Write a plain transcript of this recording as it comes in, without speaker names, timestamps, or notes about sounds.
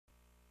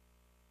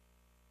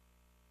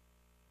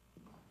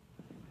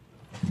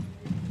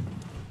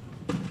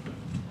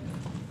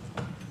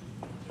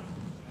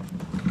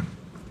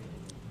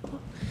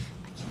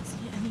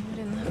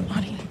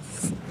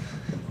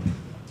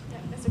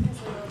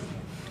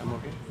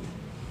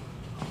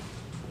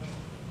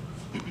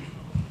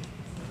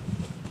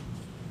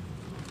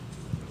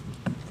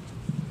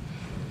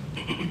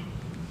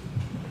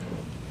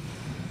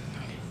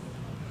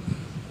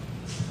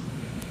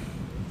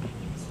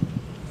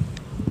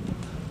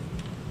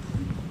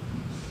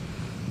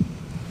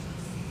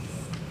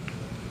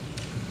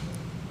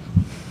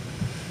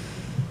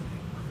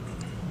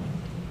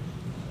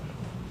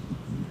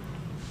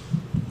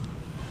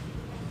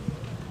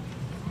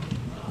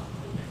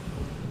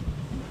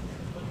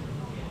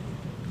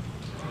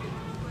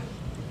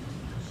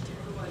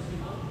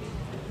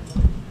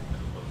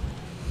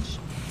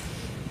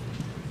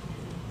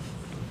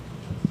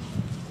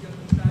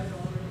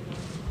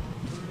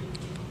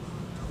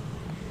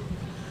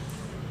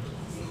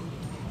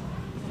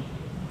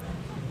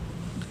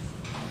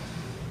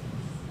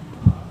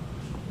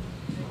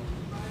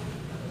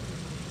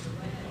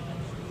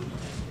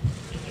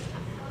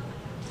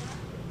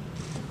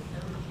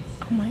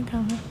my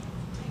God.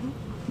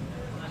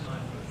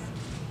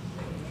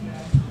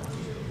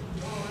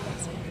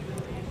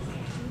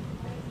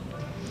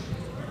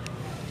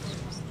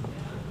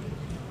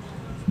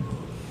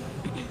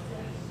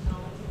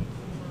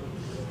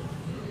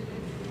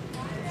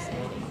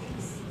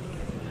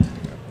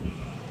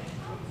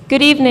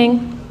 Good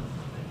evening.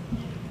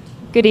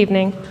 Good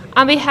evening.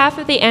 On behalf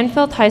of the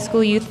Enfield High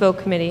School Youth Vote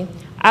Committee,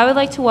 I would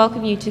like to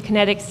welcome you to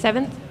Connecticut's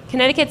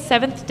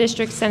 7th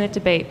District Senate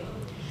debate.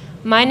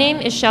 My name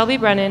is Shelby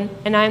Brennan,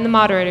 and I am the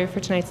moderator for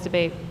tonight's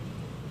debate.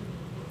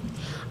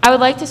 I would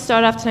like to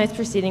start off tonight's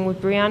proceeding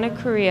with Brianna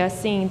Correa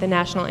singing the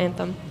national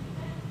anthem.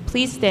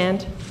 Please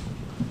stand.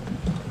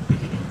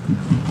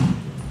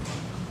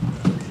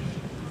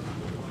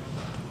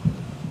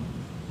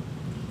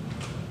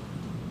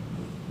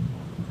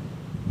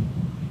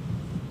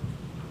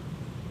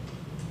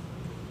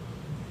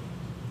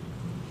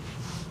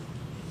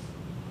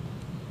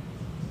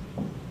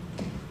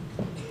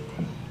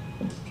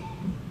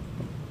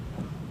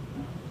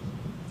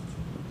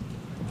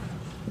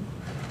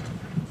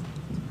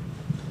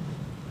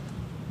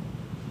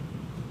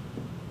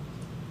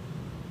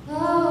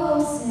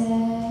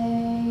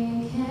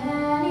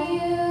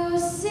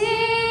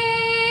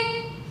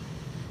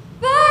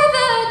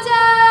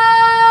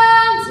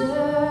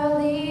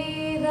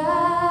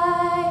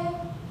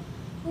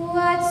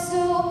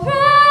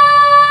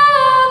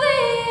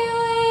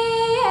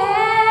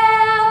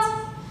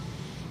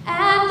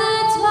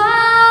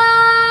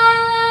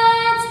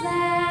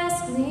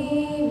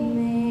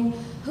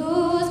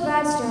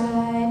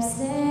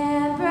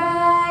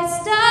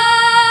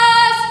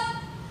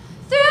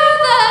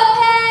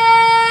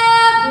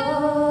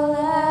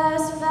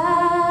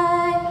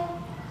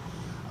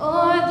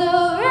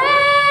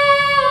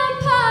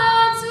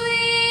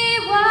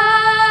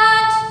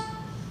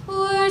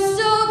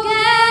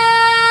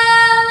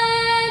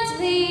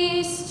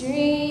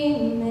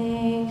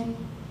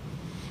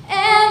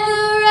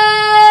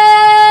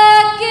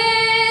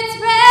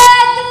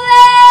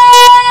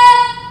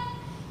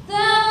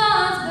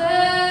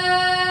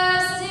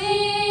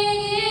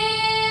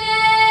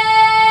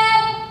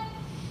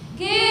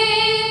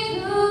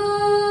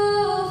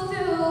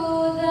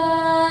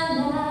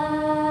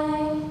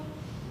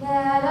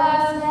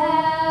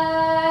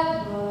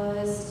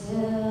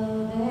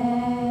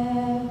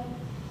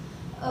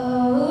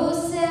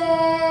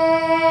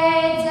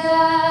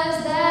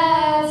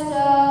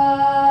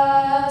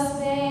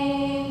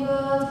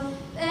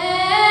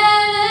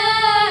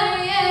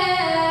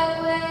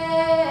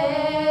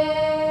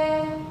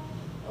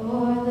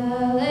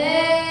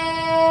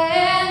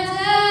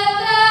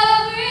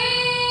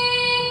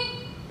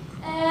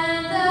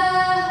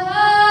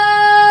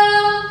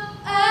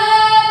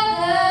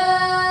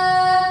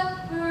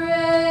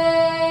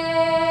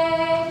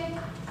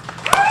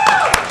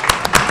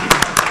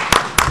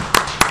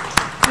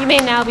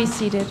 Now be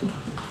seated.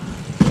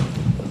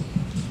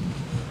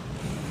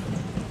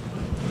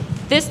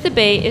 This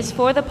debate is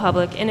for the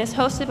public and is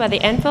hosted by the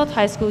Enfield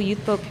High School Youth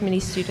Vote Committee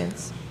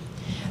students.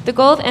 The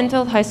goal of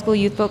Enfield High School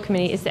Youth Vote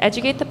Committee is to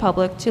educate the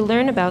public to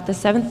learn about the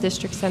 7th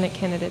District Senate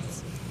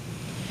candidates.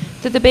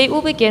 The debate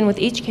will begin with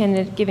each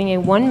candidate giving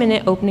a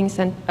 1-minute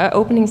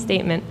opening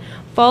statement,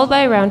 followed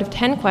by a round of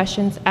 10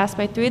 questions asked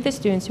by 3 of the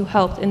students who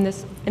helped in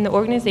the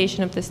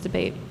organization of this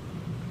debate.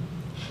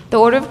 The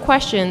order of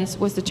questions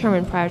was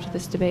determined prior to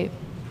this debate.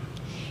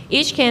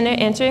 Each candidate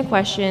answering a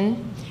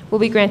question will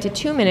be granted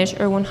 2 minutes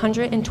or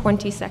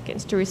 120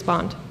 seconds to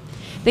respond.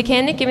 The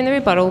candidate giving the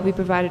rebuttal will be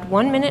provided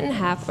 1.5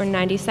 minutes or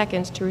 90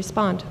 seconds to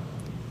respond.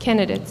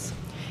 Candidates,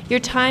 your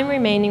time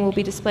remaining will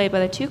be displayed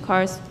by the 2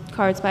 cards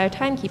by a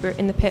timekeeper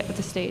in the pit of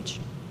the stage.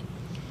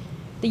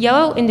 The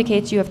yellow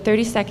indicates you have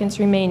 30 seconds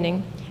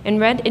remaining, and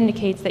red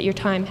indicates that your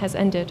time has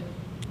ended.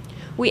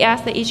 We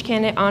ask that each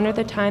candidate honor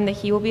the time that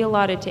he will be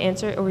allotted to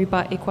answer or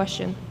rebut a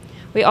question.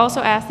 We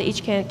also ask that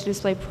each candidate to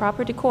display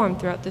proper decorum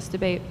throughout this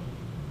debate.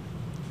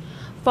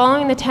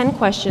 Following the 10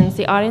 questions,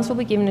 the audience will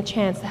be given a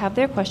chance to have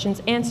their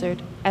questions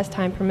answered as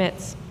time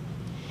permits.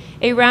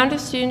 As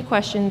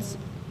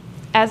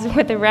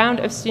with a round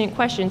of student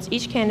questions,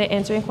 each candidate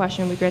answering a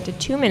question will be granted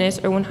 2 minutes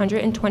or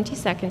 120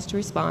 seconds to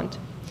respond.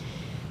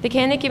 The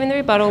candidate giving the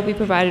rebuttal will be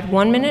provided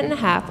 1.5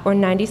 minutes or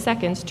 90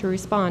 seconds to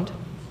respond.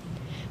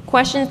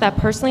 Questions that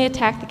personally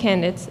attack the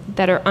candidates,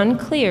 that are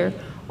unclear,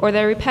 or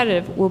that are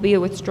repetitive will be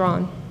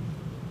withdrawn.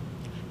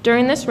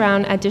 During this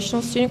round,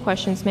 additional student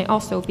questions may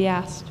also be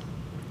asked.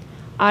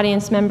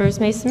 Audience members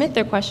may submit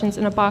their questions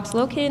in a box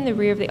located in the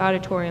rear of the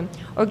auditorium,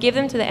 or give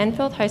them to the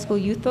Enfield High School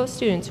Youth Vote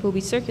students who will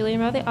be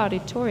circulating around the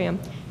auditorium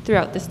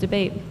throughout this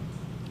debate.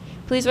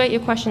 Please write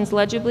your questions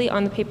legibly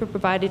on the paper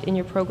provided in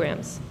your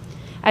programs.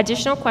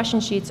 Additional question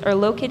sheets are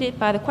located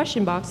by the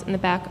question box in the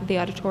back of the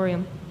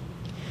auditorium.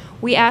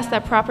 We ask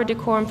that proper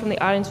decorum from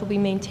the audience will be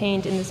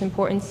maintained in this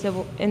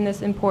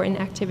important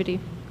activity.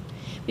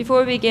 Before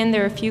we begin,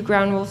 there are a few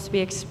ground rules to be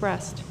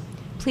expressed.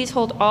 Please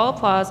hold all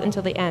applause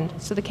until the end,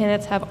 so the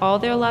candidates have all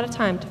their allotted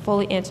time to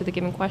fully answer the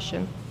given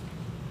question.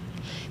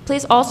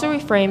 Please also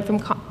refrain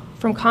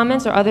from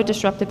comments or other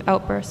disruptive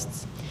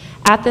outbursts.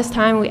 At this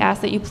time, we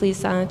ask that you please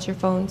silence your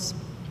phones.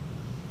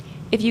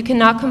 If you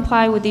cannot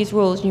comply with these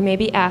rules, you may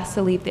be asked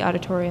to leave the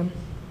auditorium.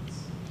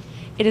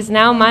 It is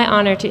now my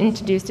honor to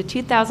introduce the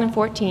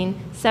 2014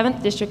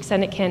 7th District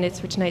Senate candidates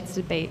for tonight's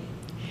debate.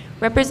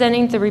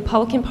 Representing the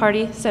Republican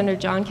Party, Senator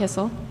John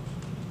Kissel.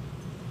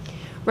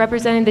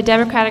 Representing the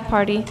Democratic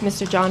Party,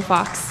 Mr. John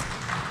Foxx.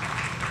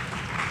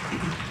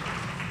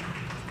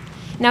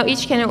 Now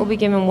each candidate will be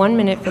given 1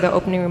 minute for their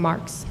opening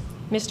remarks.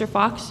 Mr.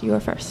 Foxx, you are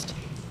first.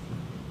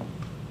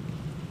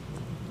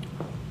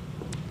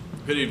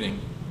 Good evening.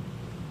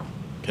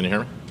 Can you hear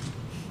me?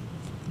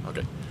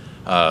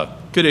 Okay.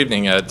 Good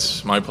evening.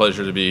 It's my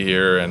pleasure to be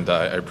here, and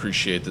I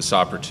appreciate this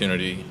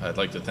opportunity. I'd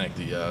like to thank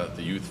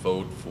the Youth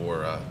Vote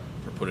for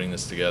putting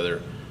this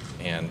together,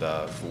 and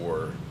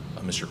for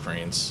Mr.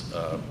 Crane's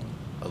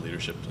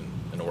leadership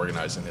in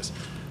organizing this.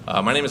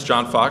 My name is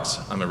John Foxx.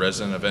 I'm a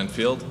resident of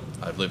Enfield.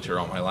 I've lived here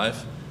all my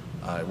life.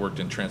 I worked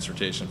in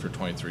transportation for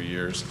 23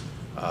 years,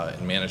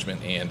 in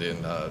management and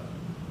in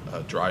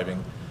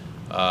driving.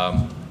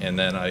 And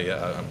then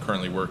I'm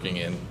currently working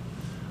in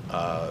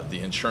the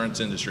insurance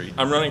industry.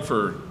 I'm running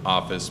for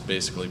office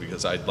basically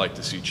because I'd like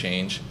to see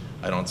change.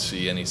 I don't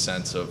see any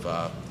sense of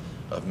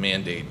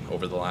mandate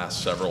over the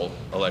last several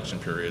election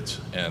periods,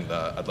 and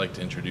I'd like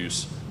to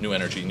introduce new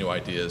energy, new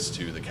ideas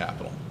to the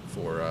Capitol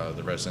for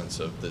the residents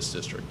of this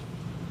district.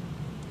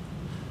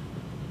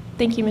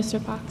 Thank you,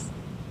 Mr. Foxx.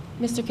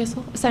 Mr.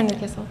 Kissel, Senator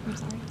Kissel, I'm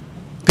sorry.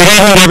 Good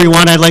evening,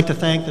 everyone. I'd like to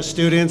thank the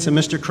students and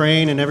Mr.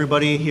 Crane and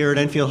everybody here at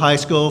Enfield High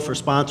School for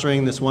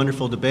sponsoring this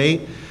wonderful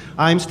debate.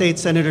 I'm State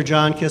Senator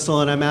John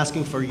Kissel, and I'm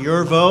asking for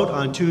your vote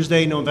on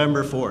Tuesday,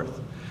 November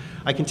 4th.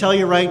 I can tell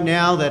you right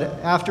now that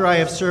after I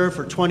have served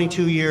for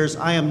 22 years,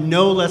 I am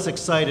no less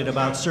excited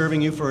about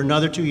serving you for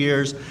another 2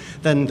 years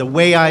than the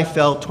way I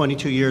felt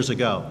 22 years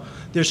ago.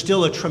 There's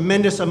still a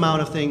tremendous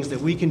amount of things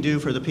that we can do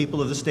for the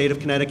people of the state of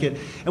Connecticut,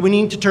 and we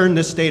need to turn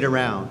this state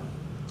around.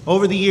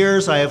 Over the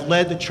years, I have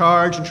led the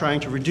charge in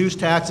trying to reduce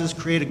taxes,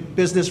 create a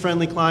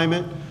business-friendly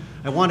climate.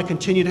 I want to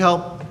continue to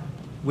help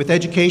with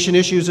education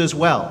issues as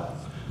well.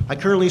 I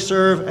currently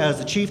serve as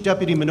the Chief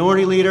Deputy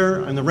Minority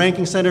Leader and the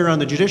Ranking Senator on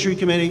the Judiciary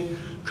Committee,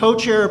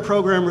 co-chair of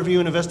Program Review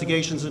and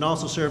Investigations, and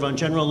also serve on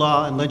General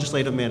Law and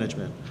Legislative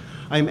Management.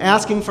 I'm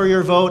asking for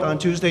your vote on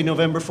Tuesday,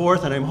 November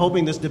 4th, and I'm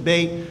hoping this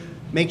debate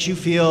makes you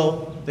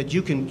feel that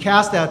you can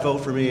cast that vote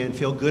for me and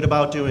feel good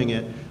about doing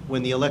it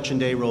when the election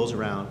day rolls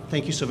around.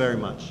 Thank you so very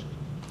much.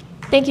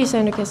 Thank you,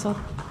 Senator Kissel.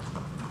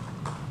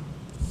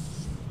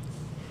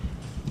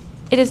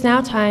 It is now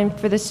time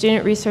for the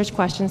student research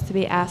questions to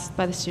be asked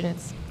by the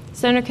students.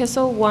 Senator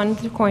Kissel won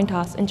the coin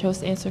toss and chose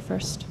to answer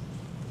first.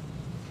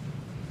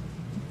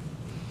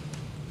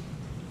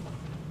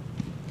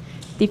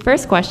 The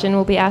first question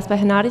will be asked by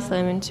Hanadi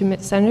Slayman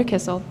to Senator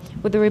Kissel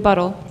with a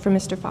rebuttal from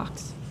Mr.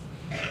 Foxx.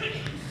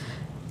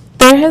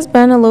 There has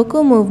been a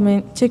local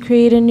movement to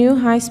create a new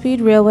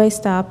high-speed railway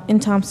stop in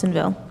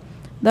Thompsonville.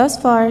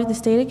 Thus far, the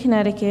state of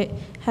Connecticut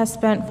has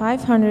spent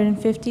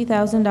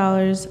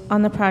 $550,000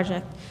 on the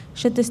project.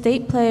 Should the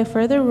state play a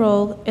further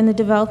role in the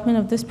development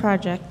of this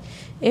project?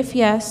 If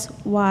yes,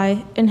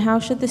 why, and how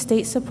should the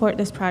state support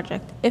this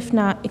project? If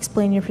not,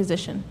 explain your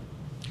position.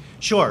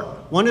 Sure.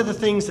 One of the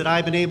things that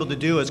I've been able to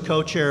do as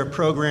co-chair of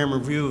Program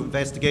Review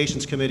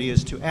Investigations Committee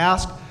is to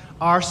ask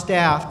our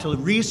staff to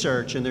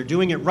research, and they're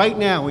doing it right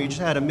now. We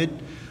just had a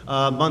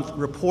mid-month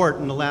report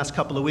in the last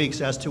couple of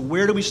weeks as to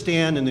where do we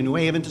stand in the New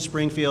Haven to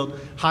Springfield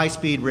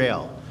high-speed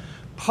rail.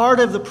 Part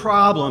of the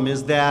problem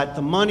is that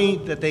the money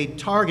that they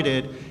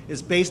targeted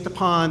is based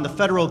upon the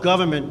federal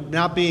government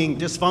not being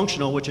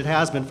dysfunctional, which it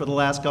has been for the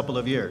last couple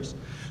of years.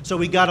 So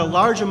we got a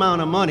large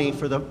amount of money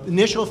for the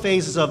initial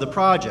phases of the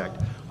project.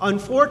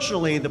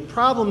 Unfortunately, the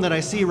problem that I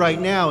see right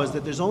now is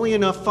that there's only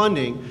enough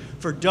funding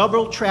for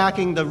double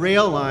tracking the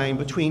rail line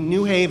between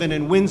New Haven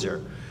and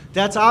Windsor.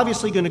 That's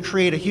obviously going to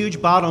create a huge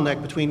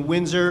bottleneck between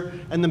Windsor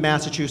and the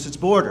Massachusetts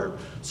border.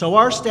 So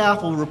our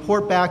staff will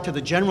report back to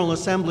the General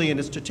Assembly in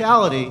its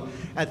totality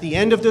at the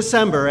end of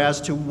December as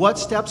to what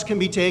steps can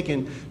be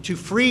taken to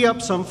free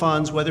up some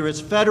funds, whether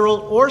it's federal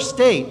or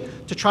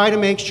state, to try to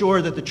make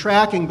sure that the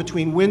tracking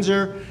between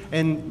Windsor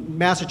and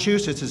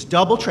Massachusetts is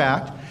double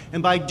tracked.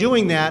 And by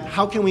doing that,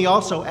 how can we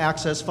also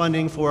access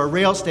funding for a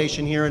rail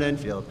station here in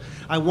Enfield?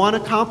 I want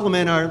to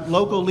compliment our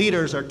local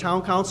leaders, our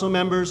town council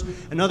members,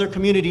 and other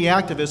community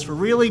activists for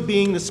really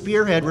being the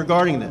spearhead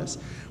regarding this.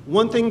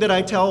 One thing that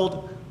I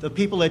told the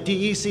people at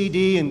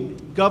DECD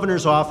and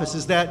governor's office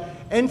is that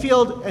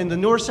Enfield and the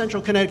north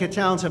central Connecticut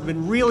towns have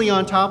been really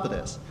on top of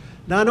this.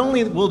 Not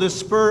only will this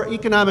spur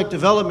economic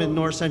development in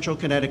north central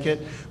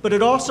Connecticut, but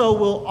it also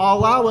will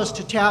allow us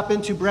to tap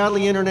into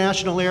Bradley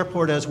International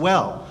Airport as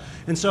well.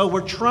 And so we're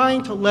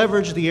trying to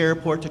leverage the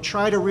airport to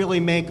try to really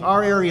make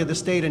our area of the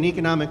state an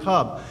economic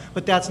hub.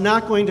 But that's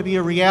not going to be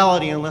a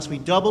reality unless we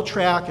double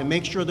track and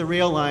make sure the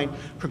rail line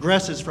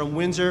progresses from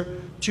Windsor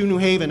to New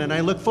Haven. And I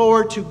look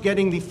forward to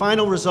getting the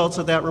final results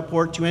of that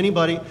report to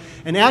anybody.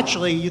 And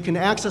actually, you can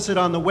access it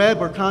on the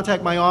web or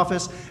contact my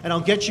office, and I'll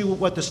get you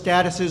what the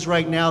status is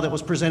right now that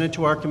was presented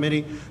to our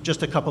committee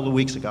just a couple of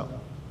weeks ago.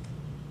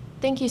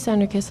 Thank you,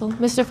 Senator Kissel.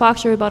 Mr.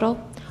 Foxx, your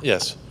rebuttal.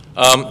 Yes.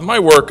 My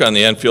work on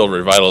the Enfield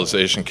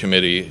Revitalization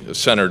Committee is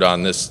centered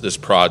on this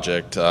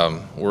project,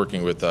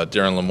 working with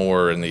Darren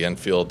Lamore and the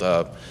Enfield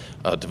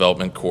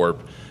Development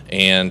Corp.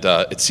 And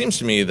it seems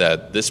to me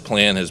that this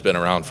plan has been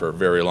around for a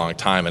very long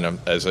time. And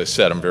as I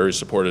said, I'm very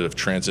supportive of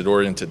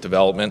transit-oriented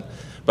development.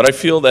 But I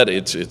feel that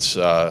it's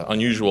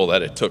unusual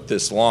that it took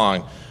this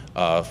long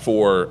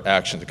for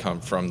action to come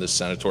from this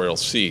senatorial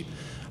seat.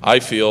 I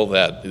feel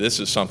that this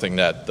is something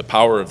that the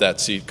power of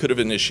that seat could have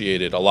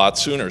initiated a lot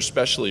sooner,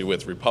 especially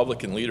with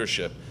Republican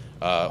leadership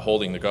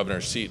holding the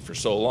governor's seat for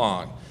so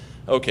long.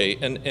 Okay,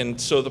 and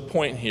so the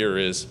point here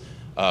is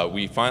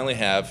we finally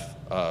have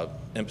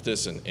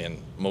impetus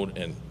and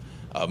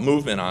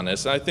movement on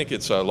this. And I think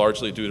it's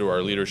largely due to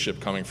our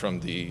leadership coming from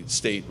the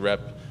state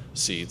rep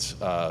seats.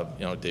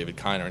 David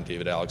Kiner and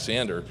David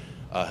Alexander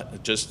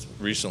just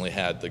recently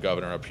had the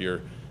governor up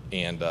here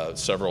and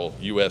several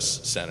U.S.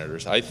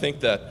 senators. I think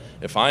that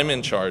if I'm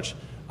in charge,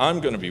 I'm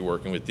going to be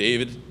working with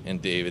David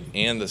and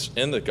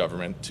the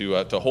government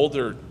to hold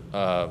their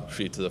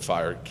feet to the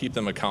fire, keep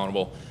them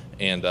accountable,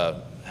 and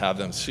have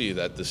them see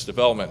that this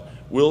development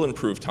will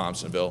improve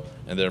Thompsonville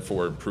and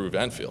therefore improve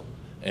Enfield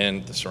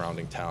and the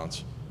surrounding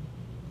towns.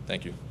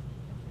 Thank you.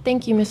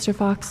 Thank you, Mr.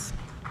 Foxx.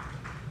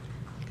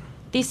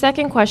 The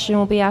second question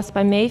will be asked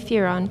by May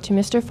Fearon to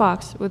Mr.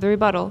 Foxx with a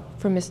rebuttal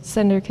from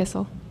Senator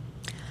Kissel.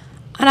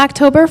 On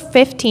October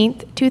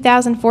 15,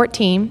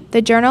 2014,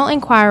 the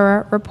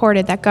Journal-Inquirer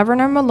reported that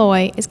Governor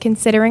Malloy is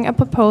considering a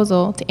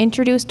proposal to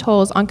introduce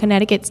tolls on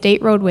Connecticut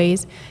state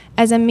roadways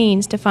as a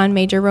means to fund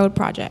major road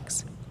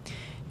projects.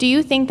 Do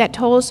you think that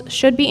tolls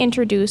should be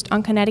introduced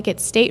on Connecticut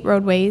state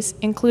roadways,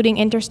 including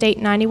Interstate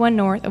 91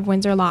 north of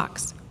Windsor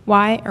Locks?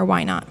 Why or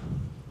why not?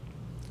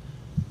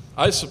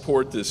 I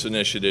support this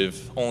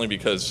initiative only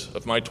because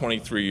of my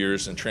 23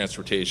 years in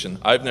transportation.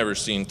 I've never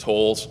seen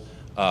tolls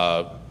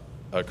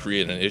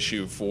create an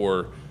issue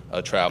for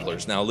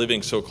travelers. Now,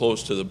 living so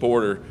close to the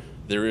border,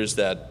 there is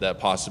that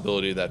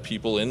possibility that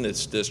people in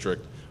this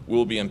district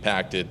will be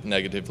impacted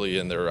negatively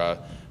and they're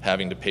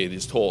having to pay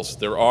these tolls.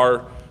 There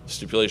are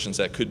stipulations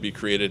that could be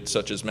created,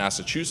 such as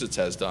Massachusetts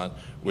has done,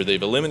 where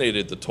they've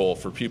eliminated the toll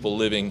for people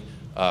living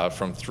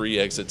from 3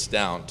 exits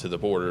down to the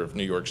border of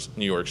New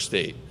York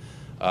State.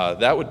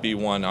 That would be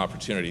one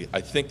opportunity.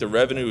 I think the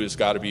revenue has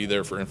got to be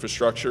there for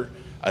infrastructure.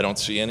 I don't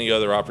see any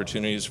other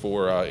opportunities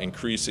for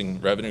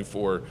increasing revenue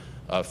for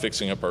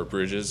fixing up our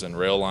bridges and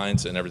rail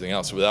lines and everything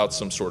else without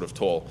some sort of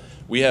toll.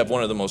 We have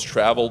one of the most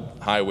traveled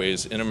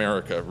highways in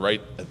America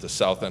right at the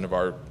south end of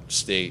our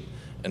state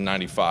in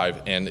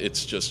 95, and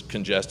it's just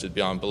congested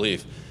beyond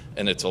belief.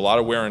 And it's a lot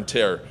of wear and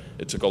tear.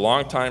 It took a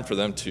long time for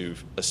them to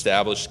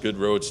establish good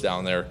roads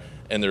down there,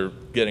 and they're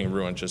getting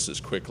ruined just as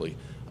quickly.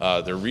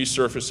 They're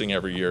resurfacing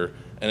every year,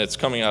 and it's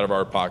coming out of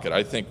our pocket.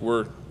 I think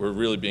we're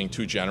really being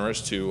too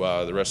generous to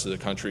the rest of the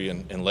country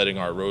and letting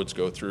our roads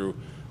go through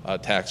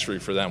tax-free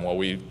for them while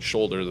we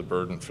shoulder the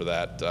burden for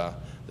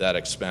that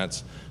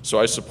expense. So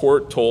I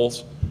support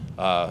tolls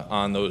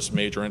on those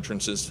major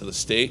entrances to the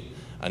state.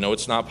 I know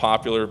it's not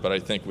popular, but I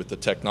think with the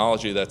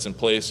technology that's in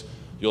place,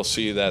 you'll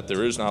see that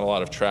there is not a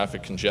lot of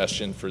traffic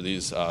congestion for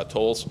these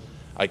tolls.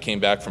 I came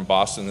back from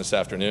Boston this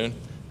afternoon.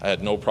 I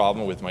had no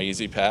problem with my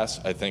Easy Pass.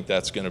 I think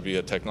that's going to be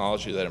a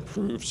technology that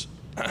improves,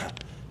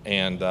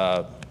 and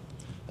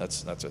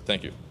that's it.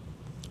 Thank you.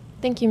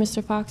 Thank you,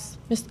 Mr. Foxx.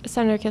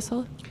 Senator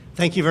Kissel.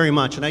 Thank you very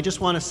much. And I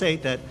just want to say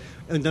that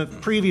in the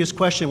previous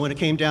question, when it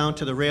came down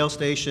to the rail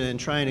station and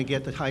trying to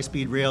get the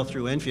high-speed rail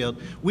through Enfield,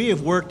 we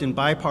have worked in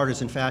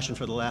bipartisan fashion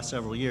for the last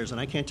several years. And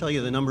I can't tell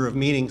you the number of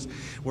meetings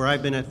where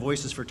I've been at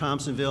Voices for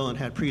Thompsonville and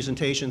had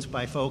presentations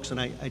by folks, and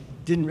I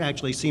didn't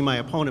actually see my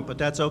opponent, but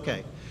that's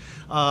okay.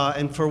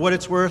 And for what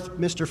it's worth,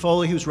 Mr.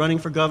 Foley, who's running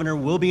for governor,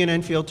 will be in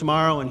Enfield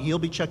tomorrow, and he'll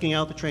be checking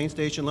out the train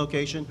station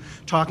location,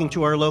 talking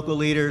to our local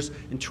leaders,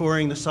 and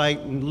touring the site,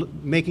 and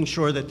making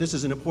sure that this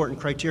is an important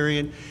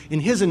criterion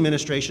in his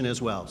administration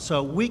as well.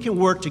 So we can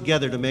work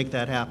together to make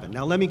that happen.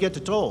 Now let me get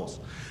to tolls.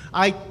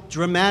 I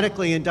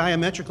dramatically and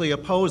diametrically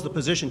oppose the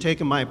position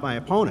taken by my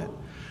opponent.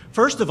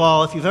 First of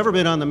all, if you've ever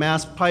been on the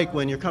Mass Pike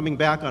when you're coming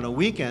back on a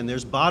weekend,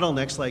 there's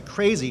bottlenecks like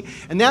crazy,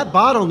 and that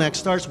bottleneck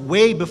starts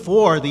way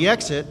before the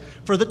exit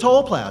for the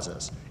toll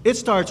plazas. It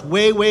starts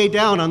way, way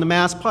down on the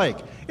Mass Pike.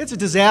 It's a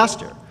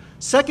disaster.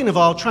 Second of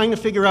all, trying to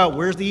figure out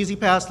where's the Easy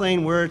Pass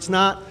lane, where it's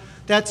not,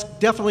 that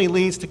definitely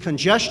leads to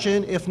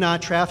congestion, if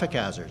not traffic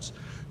hazards.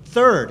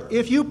 Third,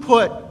 if you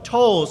put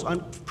tolls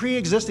on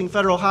pre-existing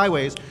federal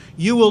highways,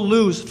 you will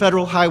lose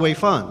federal highway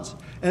funds.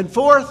 And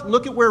fourth,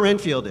 look at where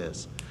Enfield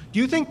is. Do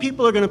you think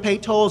people are going to pay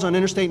tolls on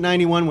Interstate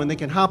 91 when they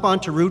can hop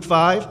onto Route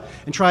 5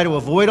 and try to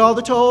avoid all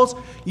the tolls?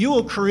 You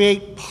will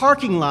create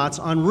parking lots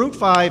on Route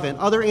 5 and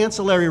other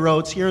ancillary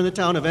roads here in the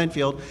town of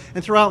Enfield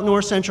and throughout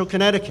north central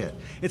Connecticut.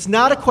 It's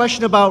not a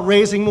question about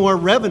raising more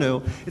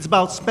revenue. It's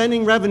about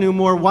spending revenue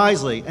more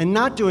wisely and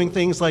not doing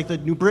things like the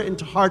New Britain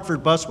to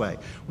Hartford busway.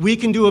 We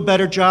can do a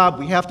better job.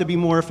 We have to be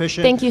more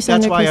efficient. Thank you,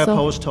 Senator Kissel. That's why I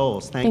oppose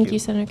tolls. Thank you. Thank you,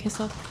 Senator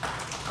Kissel.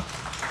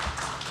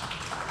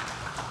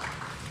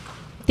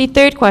 The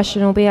third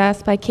question will be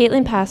asked by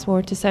Caitlin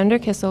Passmore to Senator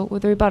Kissel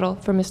with a rebuttal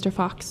from Mr.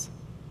 Foxx.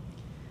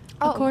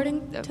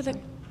 According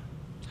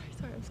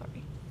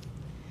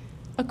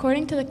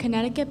to the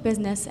Connecticut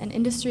Business and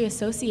Industry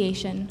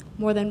Association,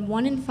 more than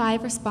 1 in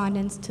 5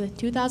 respondents to the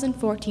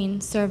 2014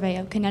 survey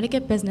of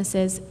Connecticut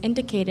businesses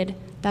indicated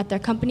that their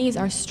companies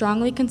are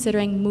strongly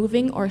considering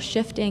moving or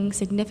shifting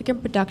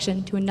significant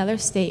production to another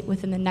state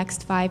within the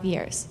next 5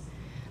 years.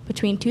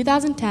 Between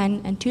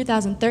 2010 and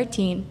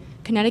 2013,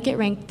 Connecticut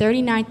ranked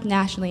 39th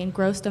nationally in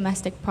gross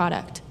domestic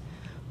product.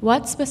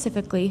 What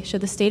specifically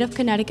should the state of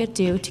Connecticut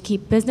do to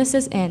keep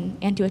businesses in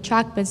and to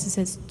attract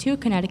businesses to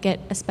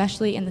Connecticut,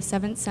 especially in the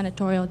 7th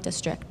Senatorial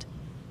District?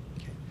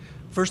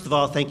 First of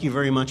all, thank you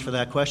very much for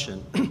that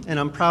question. And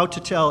I'm proud to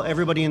tell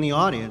everybody in the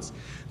audience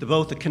that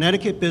both the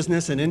Connecticut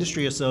Business and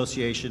Industry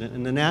Association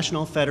and the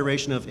National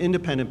Federation of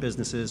Independent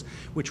Businesses,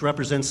 which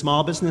represents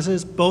small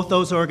businesses, both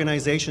those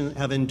organizations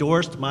have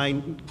endorsed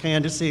my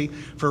candidacy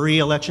for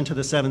re-election to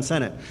the 7th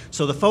Senate.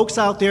 So the folks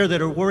out there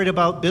that are worried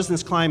about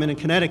business climate in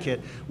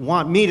Connecticut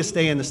want me to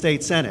stay in the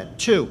state Senate.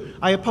 2,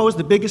 I oppose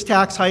the biggest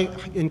tax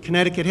hike in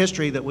Connecticut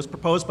history that was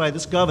proposed by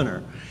this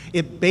governor.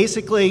 It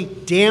basically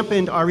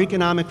dampened our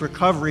economic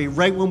recovery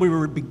right when we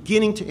were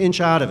beginning to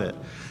inch out of it.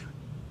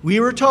 We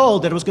were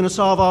told that it was going to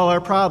solve all our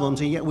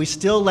problems, and yet we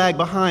still lag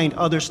behind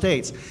other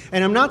states.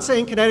 And I'm not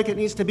saying Connecticut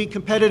needs to be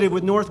competitive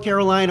with North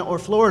Carolina or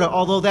Florida,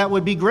 although that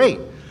would be great.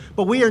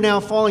 But we are now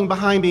falling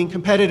behind being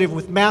competitive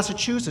with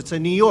Massachusetts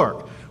and New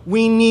York.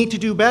 We need to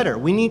do better.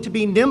 We need to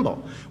be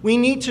nimble. We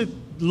need to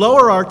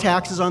lower our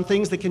taxes on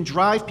things that can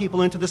drive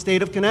people into the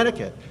state of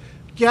Connecticut.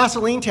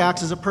 Gasoline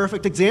tax is a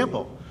perfect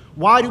example.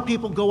 Why do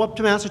people go up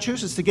to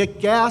Massachusetts to get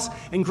gas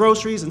and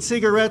groceries and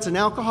cigarettes and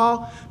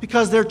alcohol?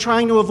 Because they're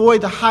trying to avoid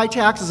the high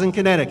taxes in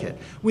Connecticut.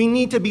 We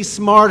need to be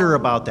smarter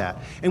about that.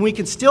 And we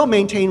can still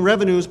maintain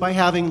revenues by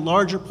having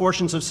larger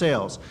portions of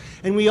sales.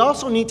 And we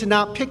also need to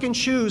not pick and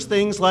choose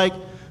things like,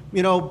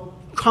 you know,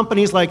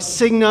 companies like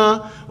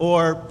Cigna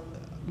or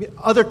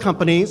other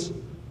companies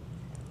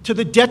to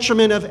the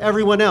detriment of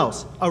everyone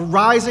else. A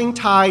rising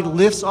tide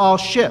lifts all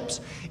ships.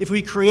 If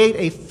we create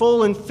a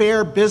full and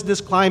fair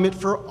business climate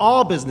for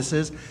all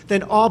businesses,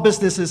 then all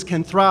businesses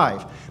can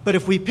thrive. But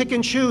if we pick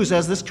and choose,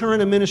 as this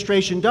current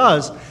administration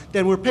does,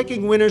 then we're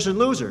picking winners and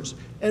losers.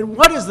 And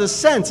what is the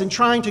sense in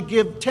trying to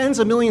give tens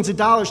of millions of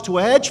dollars to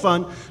a hedge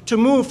fund to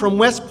move from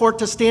Westport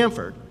to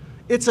Stamford?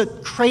 It's a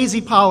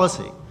crazy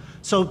policy.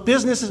 So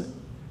business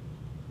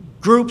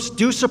groups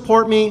do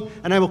support me,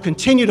 and I will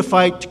continue to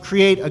fight to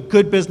create a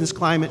good business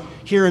climate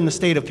here in the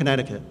state of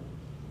Connecticut.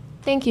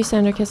 Thank you,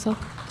 Senator Kissel.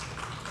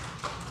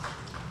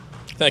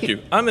 Thank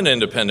you. I'm an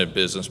independent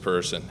business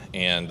person,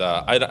 and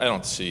I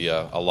don't see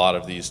a lot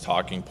of these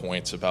talking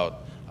points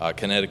about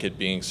Connecticut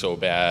being so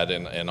bad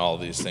and all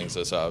of these things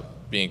as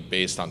being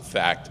based on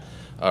fact,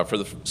 for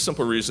the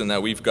simple reason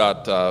that we've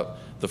got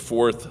the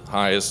 4th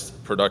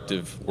highest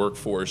productive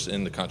workforce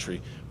in the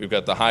country. We've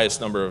got the highest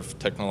number of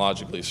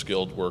technologically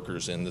skilled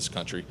workers in this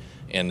country,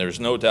 and there's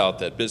no doubt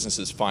that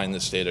businesses find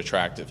this state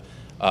attractive.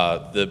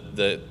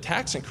 The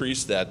tax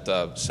increase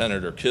that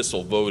Senator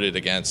Kissel voted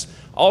against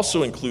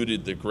also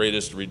included the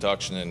greatest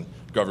reduction in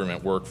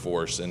government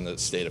workforce in the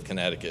state of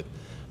Connecticut.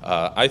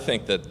 I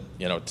think that,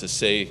 you know, to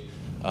say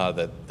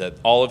that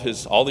all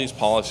these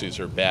policies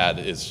are bad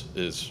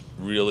is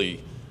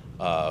really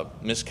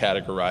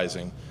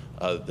miscategorizing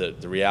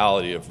the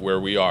reality of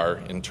where we are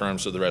in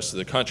terms of the rest of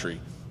the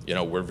country. You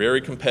know, we're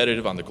very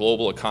competitive on the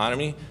global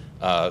economy.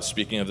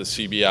 Speaking of the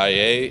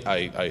CBIA,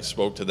 I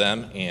spoke to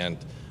them and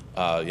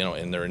you know,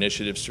 in their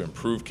initiatives to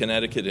improve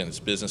Connecticut and its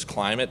business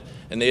climate,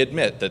 and they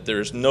admit that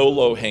there's no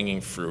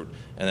low-hanging fruit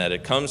and that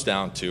it comes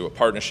down to a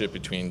partnership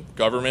between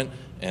government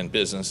and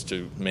business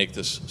to make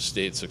this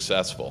state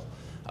successful.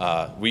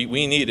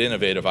 We need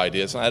innovative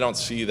ideas, and I don't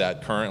see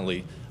that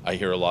currently. I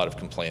hear a lot of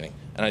complaining,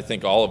 and I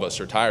think all of us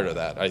are tired of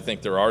that. I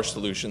think there are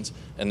solutions,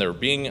 and they're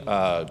being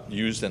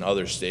used in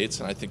other states,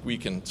 and I think we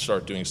can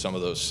start doing some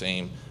of those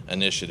same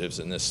initiatives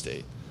in this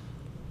state.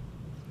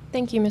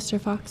 Thank you, Mr.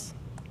 Foxx.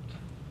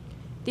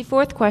 The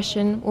 4th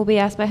question will be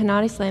asked by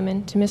Hanadi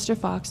Slayman to Mr.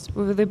 Foxx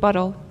with a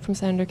rebuttal from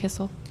Senator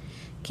Kissel.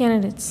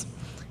 Candidates.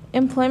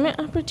 Employment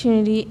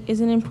opportunity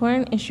is an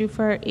important issue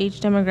for our age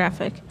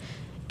demographic.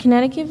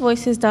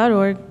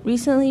 ConnecticutVoices.org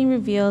recently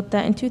revealed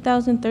that in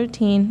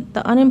 2013,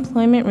 the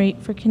unemployment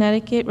rate for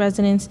Connecticut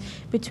residents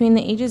between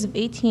the ages of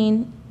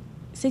 16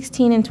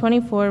 and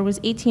 24 was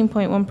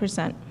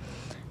 18.1%,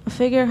 a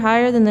figure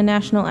higher than the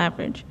national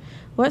average.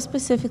 What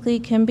specifically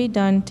can be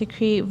done to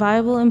create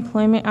viable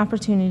employment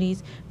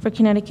opportunities for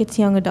Connecticut's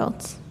young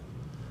adults?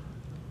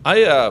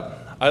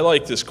 I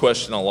like this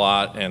question a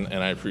lot, and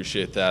I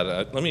appreciate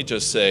that. Let me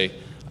just say,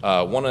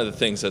 one of the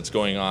things that's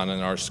going on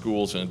in our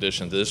schools in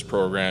addition to this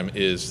program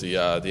is the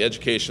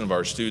education of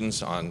our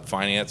students on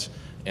finance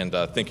and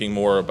thinking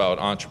more about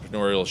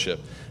entrepreneurship.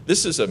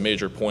 This is a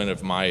major point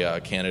of my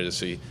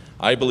candidacy.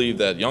 I believe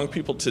that young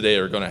people today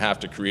are going to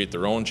have to create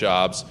their own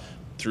jobs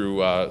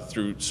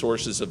through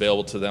sources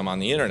available to them on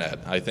the internet.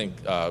 I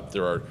think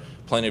there are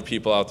plenty of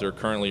people out there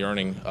currently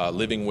earning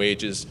living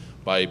wages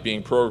by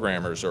being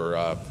programmers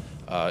or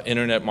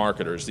internet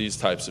marketers, these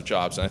types of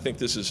jobs. And I think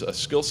this is a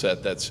skill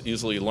set that's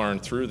easily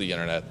learned through the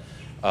internet.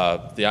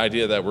 The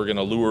idea that we're going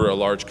to lure a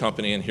large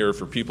company in here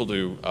for people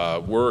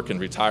to work and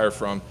retire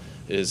from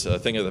is a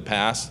thing of the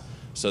past.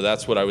 So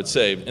that's what I would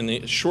say. In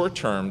the short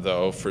term,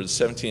 though, for the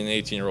 17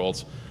 and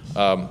 18-year-olds,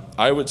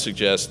 I would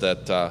suggest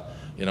that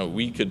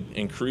we could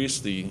increase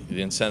the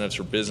incentives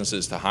for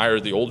businesses to hire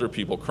the older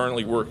people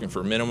currently working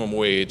for minimum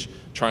wage,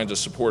 trying to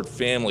support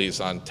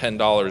families on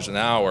 $10 an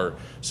hour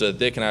so that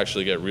they can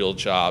actually get real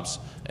jobs,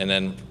 and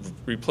then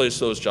replace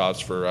those jobs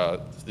for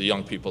the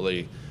young people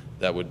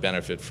that would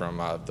benefit from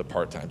the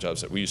part-time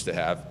jobs that we used to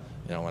have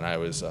when I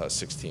was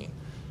 16.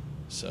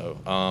 So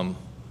I'm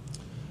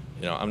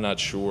not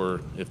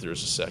sure if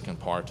there's a second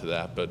part to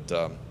that, but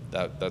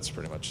that's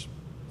pretty much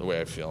the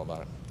way I feel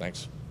about it.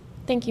 Thanks.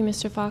 Thank you,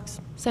 Mr. Foxx.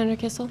 Senator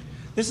Kissel?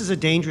 This is a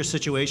dangerous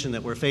situation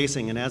that we're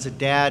facing, and as a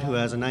dad who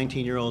has a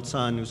 19-year-old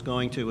son who's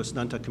going to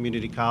Assunta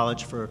Community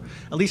College for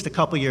at least a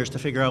couple years to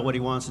figure out what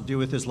he wants to do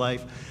with his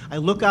life, I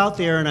look out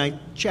there and I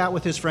chat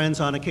with his friends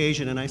on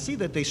occasion, and I see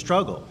that they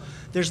struggle.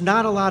 There's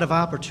not a lot of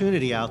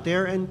opportunity out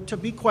there, and to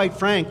be quite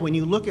frank, when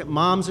you look at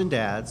moms and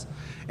dads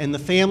and the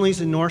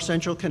families in North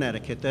Central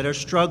Connecticut that are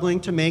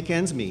struggling to make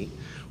ends meet,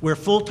 where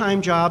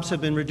full-time jobs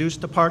have been reduced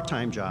to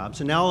part-time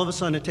jobs, and now all of a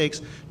sudden it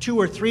takes 2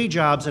 or 3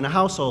 jobs in a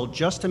household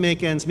just to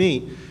make ends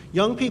meet,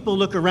 young people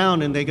look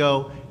around and they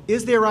go,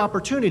 is there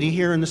opportunity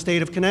here in the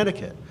state of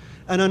Connecticut?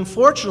 And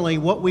unfortunately,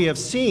 what we have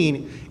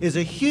seen is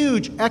a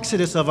huge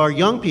exodus of our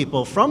young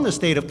people from the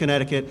state of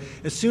Connecticut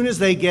as soon as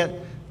they get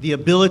the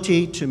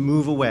ability to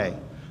move away.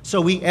 So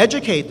we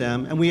educate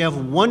them, and we have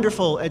a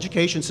wonderful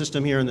education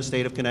system here in the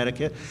state of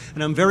Connecticut.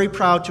 And I'm very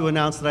proud to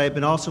announce that I have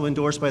been also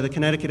endorsed by the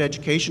Connecticut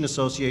Education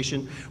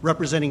Association,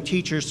 representing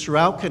teachers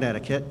throughout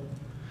Connecticut.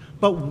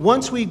 But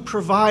once we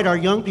provide our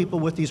young people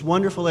with these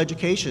wonderful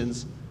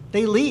educations,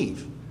 they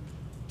leave.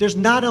 There's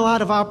not a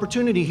lot of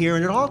opportunity here,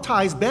 and it all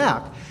ties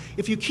back.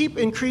 If you keep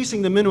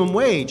increasing the minimum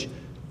wage,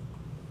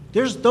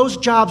 those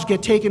jobs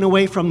get taken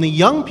away from the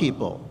young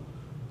people.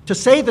 To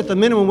say that the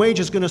minimum wage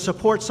is going to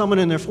support someone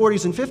in their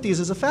 40s and 50s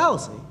is a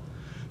fallacy.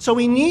 So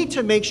we need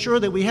to make sure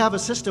that we have a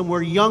system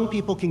where young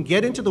people can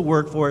get into the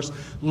workforce,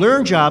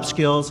 learn job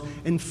skills,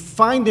 and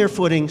find their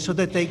footing so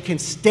that they can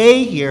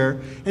stay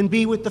here and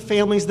be with the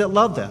families that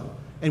love them.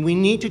 And we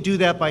need to do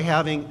that by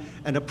having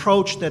an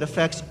approach that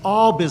affects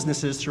all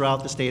businesses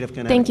throughout the state of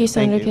Connecticut. Thank you,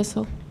 Senator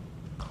Kissel.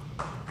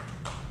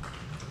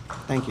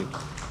 Thank you.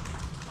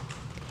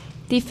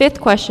 The 5th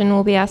question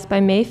will be asked by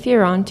May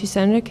Fearon to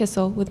Senator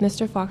Kissel, with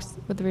Mr. Foxx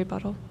with the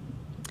rebuttal.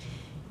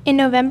 In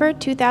November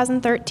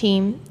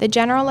 2013, the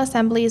General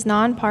Assembly's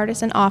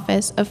Nonpartisan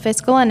Office of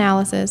Fiscal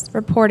Analysis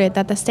reported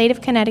that the state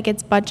of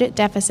Connecticut's budget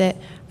deficit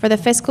for the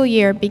fiscal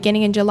year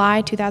beginning in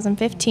July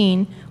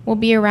 2015 will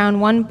be around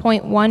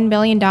 $1.1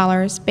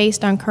 billion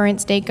based on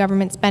current state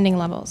government spending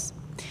levels.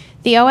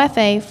 The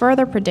OFA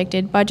further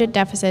predicted budget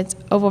deficits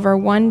of over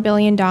 $1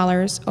 billion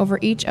over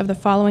each of the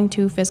following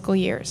 2 fiscal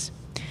years.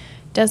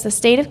 Does the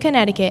state of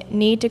Connecticut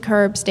need to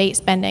curb state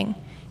spending?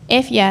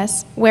 If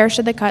yes, where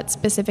should the cuts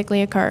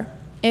specifically occur?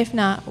 If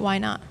not, why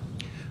not?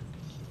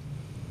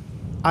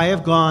 I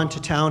have gone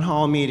to town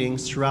hall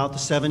meetings throughout the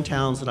 7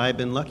 towns that I've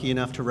been lucky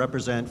enough to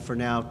represent for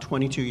now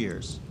 22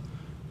 years,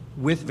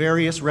 with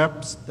various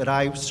reps that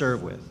I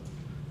serve with.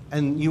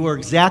 And you are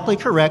exactly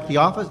correct.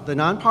 The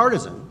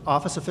nonpartisan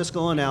Office of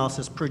Fiscal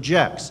Analysis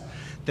projects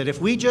that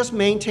if we just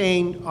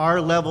maintain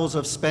our levels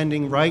of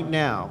spending right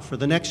now for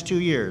the next 2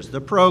 years, the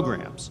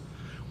programs,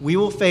 we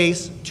will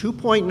face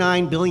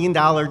 $2.9 billion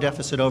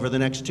deficit over the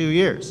next 2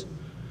 years.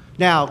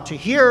 Now, to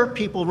hear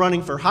people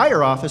running for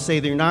higher office say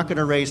they're not going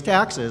to raise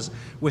taxes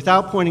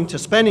without pointing to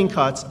spending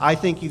cuts, I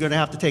think you're going to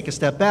have to take a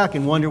step back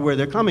and wonder where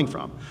they're coming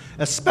from,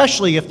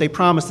 especially if they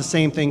promised the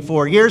same thing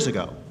 4 years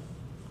ago.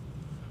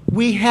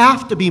 We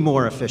have to be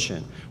more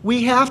efficient.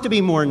 We have to be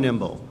more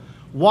nimble.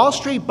 Wall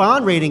Street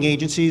bond rating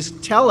agencies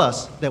tell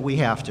us that we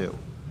have to.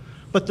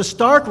 But the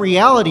stark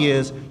reality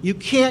is you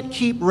can't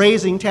keep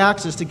raising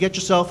taxes to get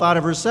yourself out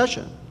of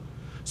recession.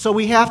 So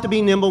we have to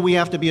be nimble, we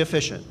have to be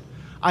efficient.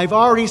 I've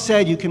already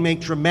said you can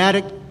make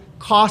dramatic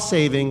cost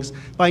savings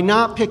by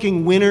not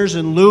picking winners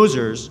and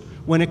losers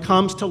when it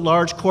comes to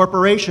large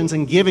corporations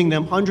and giving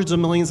them hundreds of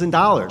millions of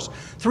dollars.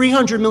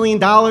 $300 million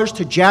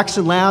to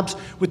Jackson Labs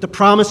with the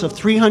promise of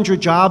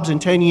 300 jobs in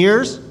 10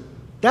 years?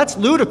 That's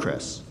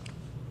ludicrous.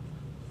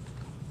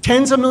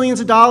 Tens of millions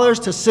of dollars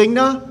to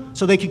Cigna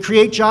so they can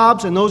create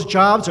jobs, and those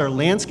jobs are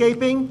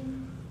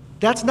landscaping?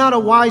 That's not a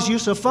wise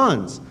use of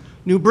funds.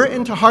 New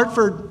Britain to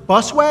Hartford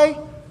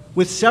busway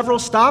with several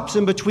stops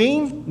in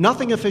between?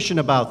 Nothing efficient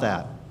about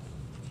that.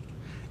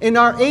 In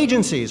our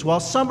agencies, while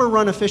some are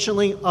run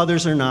efficiently,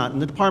 others are not.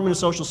 And the Department of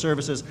Social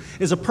Services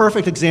is a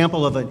perfect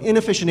example of an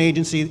inefficient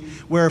agency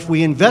where if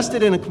we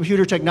invested in a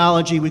computer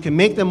technology, we can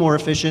make them more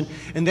efficient,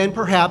 and then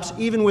perhaps,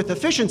 even with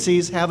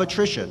efficiencies, have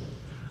attrition.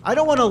 I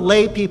don't want to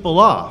lay people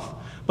off,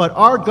 but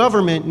our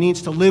government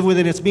needs to live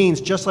within its means,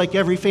 just like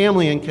every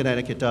family in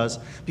Connecticut does,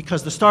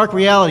 because the stark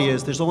reality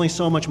is there's only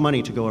so much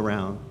money to go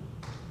around.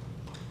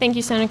 Thank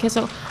you, Senator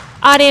Kissel.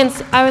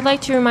 Audience, I would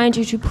like to remind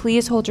you to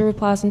please hold your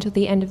applause until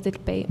the end of the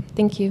debate.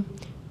 Thank you.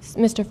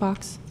 Mr.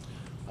 Foxx.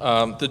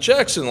 The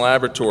Jackson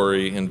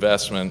Laboratory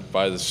investment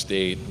by the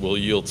state will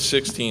yield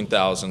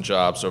 16,000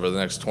 jobs over the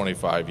next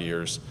 25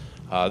 years.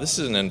 This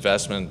is an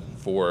investment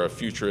for a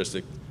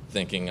futuristic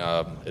thinking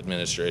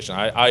administration.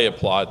 I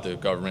applaud the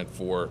government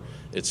for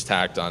its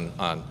tact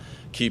on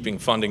keeping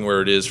funding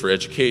where it is for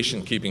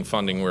education, keeping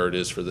funding where it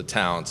is for the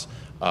towns,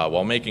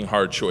 while making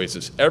hard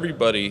choices.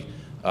 Everybody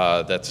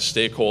that's a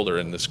stakeholder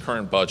in this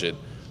current budget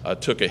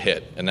took a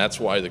hit, and that's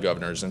why the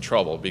governor is in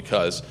trouble,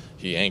 because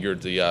he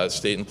angered the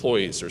state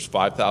employees. There's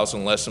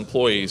 5,000 less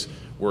employees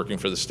working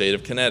for the state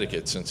of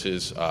Connecticut since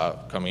his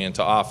coming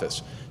into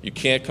office. You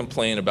can't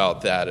complain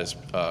about that as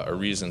a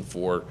reason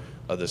for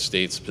the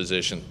state's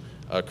position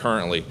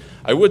currently.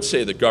 I would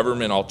say the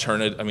government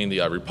alternative,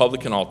 the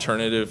Republican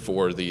alternative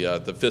for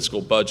the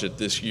fiscal budget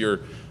this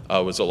year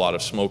was a lot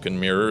of smoke and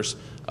mirrors.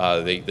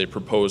 They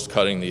proposed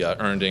cutting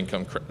the earned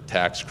income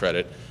tax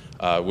credit,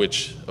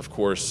 which of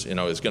course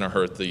is going to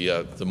hurt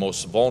the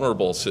most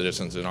vulnerable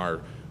citizens in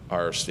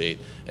our state.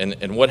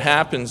 And what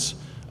happens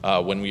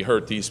when we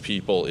hurt these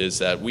people is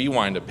that we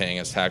wind up paying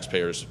as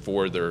taxpayers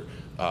for their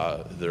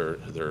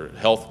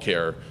health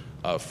care,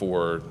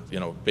 for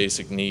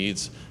basic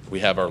needs. We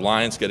have our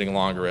lines getting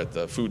longer at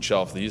the food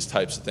shelf. These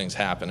types of things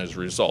happen as a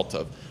result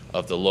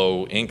of the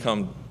low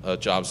income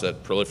jobs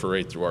that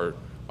proliferate through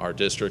our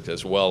district,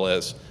 as well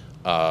as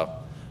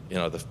I'll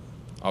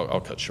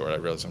cut short. I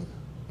realize I'm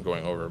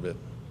going over a bit.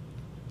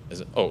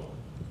 Do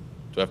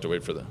I have to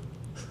wait for the?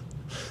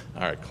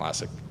 All right,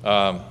 classic.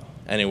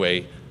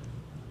 Anyway.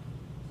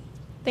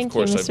 Thank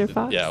you, Mr.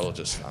 Foxx. Yeah, we'll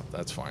just stop.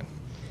 That's fine.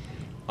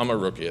 I'm a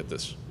rookie at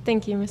this.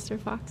 Thank you, Mr.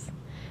 Foxx.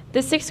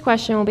 The sixth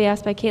question will be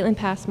asked by Caitlin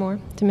Passmore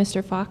to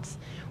Mr. Foxx,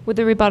 with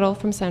a rebuttal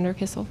from Senator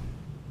Kissel.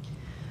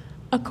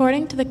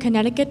 According to the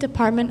Connecticut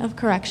Department of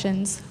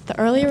Corrections, the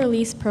early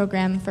release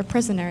program for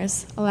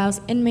prisoners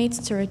allows inmates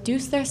to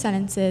reduce their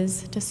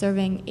sentences to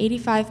serving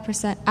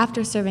 85%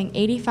 after serving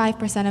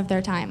 85% of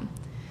their time.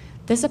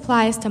 This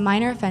applies to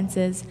minor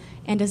offenses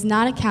and does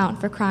not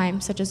account for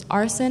crimes such as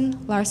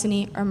arson,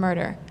 larceny, or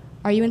murder.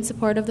 Are you in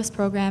support of this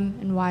program,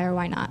 and why or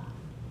why not?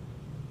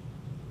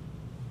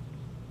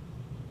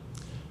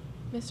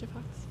 Mr.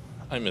 Foxx.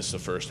 I missed the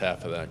first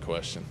half of that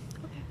question.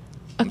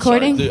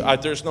 According,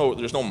 there's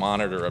no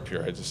monitor up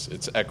here.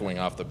 It's echoing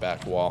off the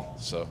back wall.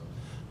 So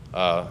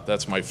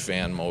that's my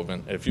fan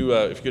moment. If you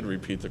could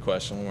repeat the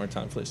question one more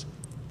time, please.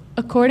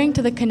 According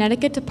to the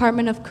Connecticut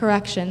Department of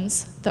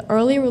Corrections, the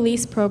early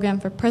release program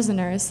for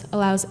prisoners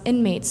allows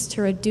inmates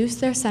to reduce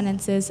their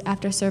sentences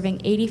after serving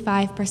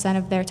 85%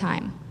 of their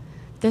time.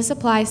 This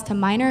applies to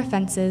minor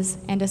offenses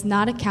and does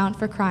not account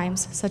for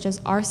crimes such as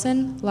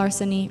arson,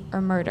 larceny, or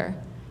murder.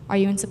 Are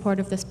you in support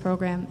of this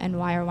program, and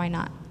why or why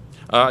not?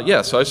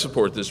 Yes, I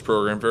support this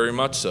program very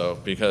much so,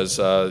 because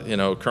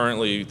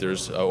currently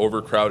there's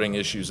overcrowding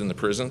issues in the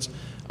prisons.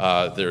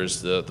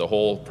 There's the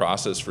whole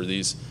process for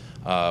these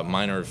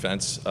minor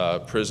offense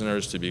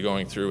prisoners to be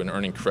going through and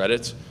earning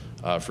credits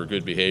for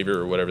good behavior,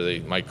 or whatever they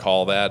might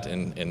call that,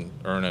 and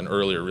earn an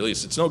earlier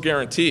release. It's no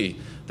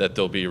guarantee that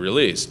they'll be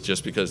released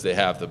just because they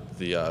have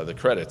the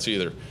credits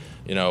either.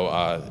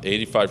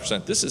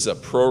 85%. This is a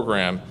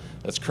program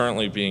that's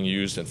currently being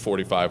used in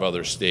 45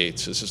 other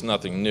states. This is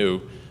nothing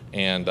new,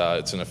 and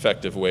it's an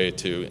effective way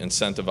to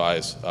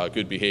incentivize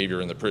good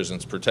behavior in the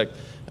prisons,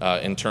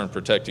 in turn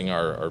protecting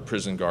our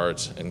prison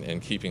guards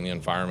and keeping the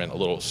environment a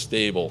little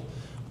stable.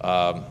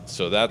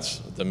 So that's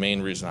the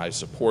main reason I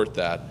support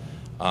that.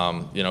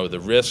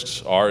 The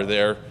risks are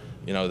there,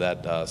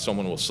 that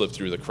someone will slip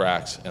through the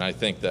cracks, and I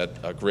think that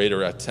a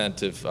greater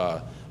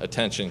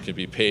attention can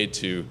be paid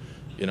to,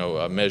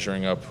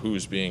 measuring up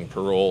who's being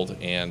paroled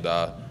and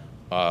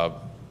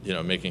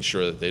making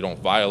sure that they don't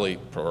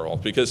violate parole,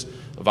 because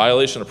a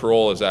violation of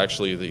parole is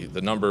actually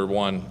the number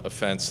one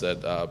offense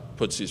that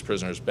puts these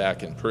prisoners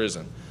back in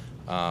prison.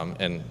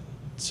 And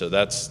so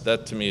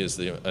that to me is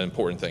the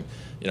important thing.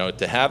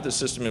 To have the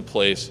system in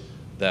place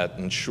that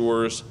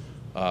ensures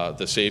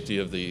the safety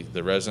of the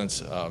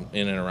residents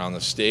in and around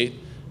the state,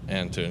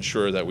 and to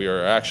ensure that we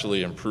are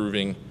actually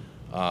improving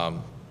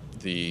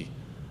the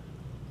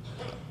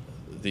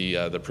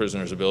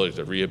prisoner's ability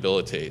to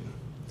rehabilitate.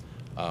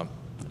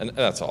 And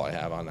that's all I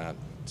have on that.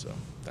 So,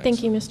 thanks.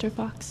 Thank you, Mr.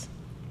 Foxx.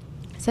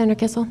 Senator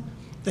Kissel.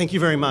 Thank you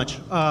very much.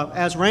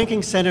 As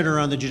ranking senator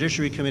on the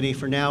Judiciary Committee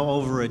for now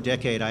over a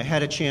decade, I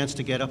had a chance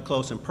to get up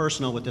close and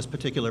personal with this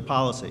particular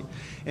policy.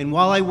 And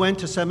while I went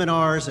to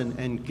seminars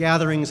and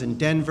gatherings in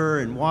Denver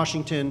and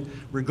Washington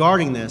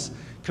regarding this,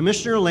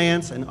 Commissioner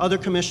Lance and other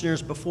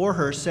commissioners before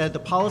her said the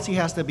policy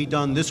has to be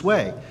done this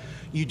way.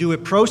 You do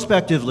it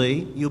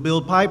prospectively, you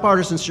build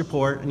bipartisan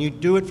support, and you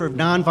do it for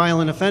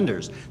nonviolent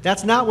offenders.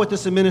 That's not what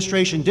this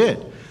administration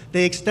did.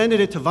 They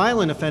extended it to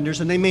violent offenders,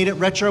 and they made it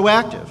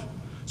retroactive.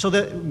 So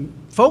that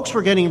folks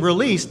were getting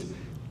released,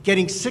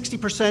 getting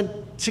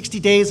 60%, 60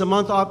 days a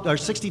month off, or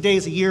 60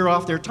 days a year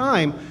off their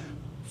time,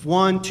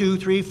 1, 2,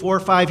 3, 4,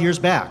 5 years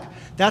back.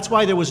 That's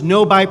why there was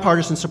no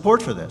bipartisan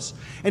support for this.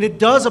 And it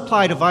does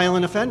apply to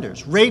violent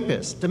offenders,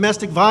 rapists,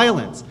 domestic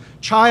violence,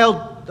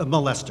 child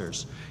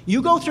molesters.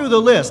 You go through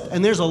the list,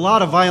 and there's a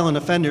lot of violent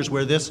offenders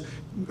where this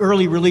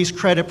early release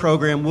credit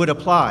program would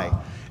apply.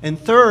 And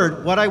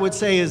third, what I would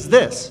say is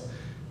this.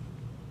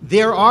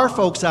 There are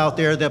folks out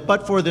there that,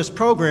 but for this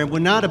program,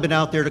 would not have been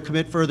out there to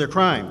commit further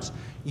crimes.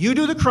 You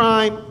do the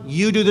crime,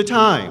 you do the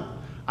time.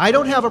 I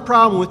don't have a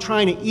problem with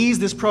trying to ease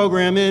this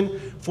program in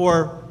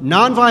for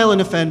nonviolent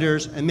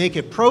offenders and make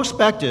it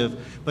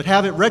prospective, but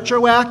have it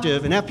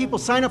retroactive and have people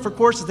sign up for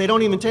courses they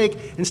don't even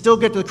take and still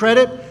get the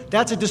credit.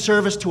 That's a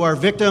disservice to our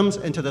victims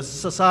and to the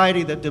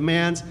society that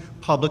demands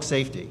public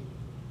safety.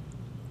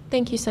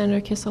 Thank you,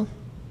 Senator Kissel.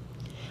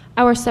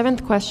 Our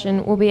seventh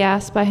question will be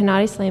asked by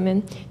Hennady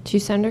Slayman to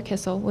Senator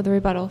Kissel with a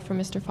rebuttal from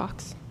Mr.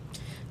 Foxx.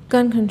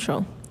 Gun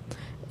control.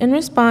 In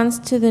response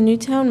to the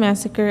Newtown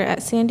massacre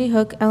at Sandy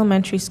Hook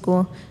Elementary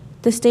School,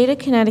 the state of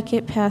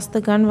Connecticut passed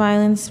the Gun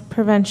Violence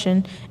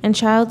Prevention and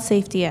Child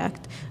Safety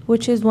Act,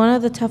 which is one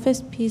of the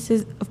toughest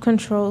pieces of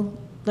control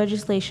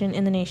legislation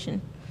in the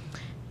nation.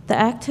 The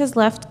act has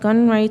left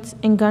gun rights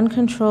and gun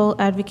control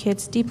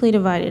advocates deeply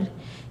divided.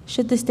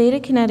 Should the state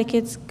of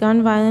Connecticut's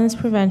Gun Violence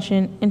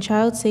Prevention and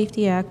Child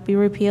Safety Act be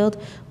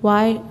repealed?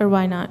 Why or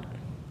why not?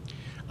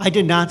 I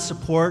did not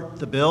support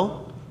the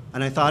bill,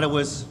 and I thought it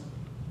was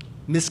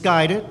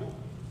misguided.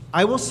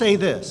 I will say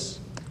this.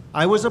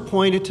 I was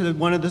appointed to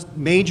one of the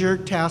major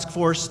task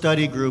force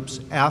study groups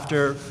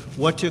after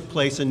what took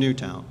place in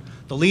Newtown.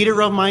 The leader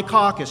of my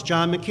caucus,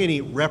 John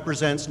McKinney,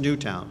 represents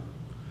Newtown.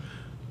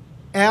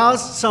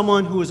 As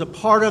someone who was a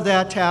part of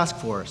that task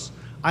force,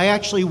 I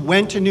actually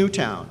went to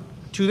Newtown,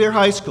 to their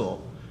high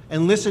school,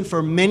 and listened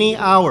for many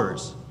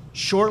hours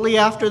shortly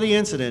after the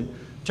incident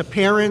to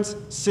parents,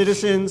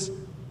 citizens,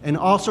 and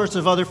all sorts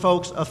of other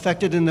folks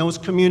affected in those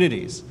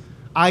communities.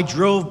 I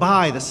drove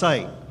by the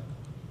site.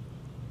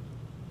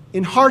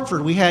 In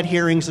Hartford, we had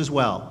hearings as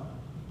well.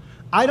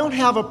 I don't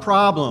have a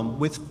problem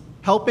with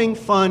helping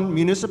fund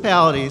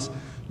municipalities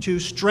to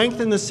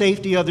strengthen the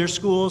safety of their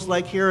schools,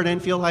 like here at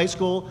Enfield High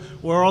School,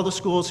 or all the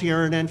schools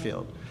here in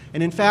Enfield.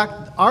 And in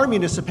fact, our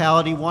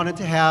municipality wanted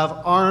to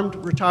have armed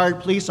retired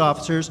police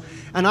officers,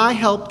 and I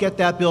helped get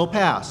that bill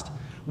passed,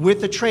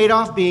 with the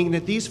trade-off being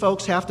that these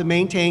folks have to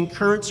maintain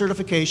current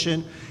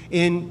certification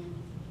in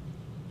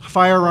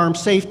firearm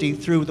safety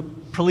through the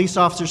police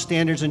officer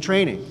standards and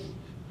training.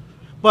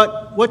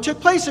 But what took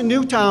place in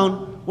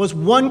Newtown was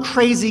one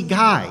crazy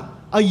guy,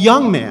 a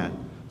young man,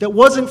 that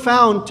wasn't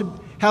found to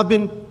have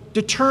been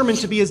determined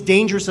to be as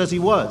dangerous as he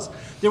was.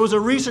 There was a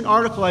recent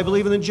article, I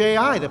believe, in the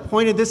JI that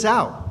pointed this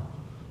out.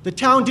 The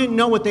town didn't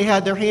know what they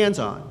had their hands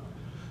on.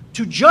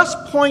 To just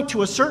point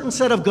to a certain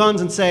set of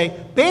guns and say,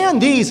 ban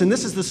these and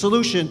this is the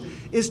solution,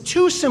 is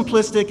too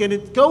simplistic, and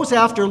it goes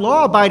after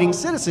law-abiding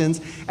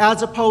citizens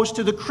as opposed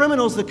to the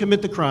criminals that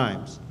commit the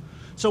crimes.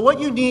 So what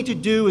you need to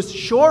do is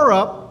shore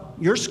up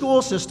your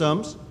school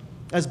systems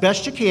as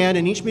best you can,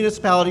 and each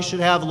municipality should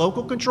have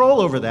local control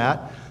over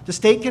that. The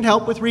state can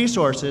help with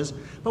resources,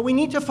 but we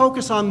need to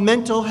focus on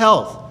mental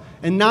health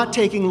and not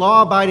taking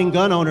law-abiding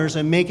gun owners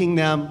and making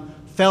them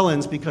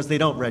felons because they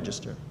don't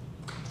register.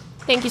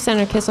 Thank you,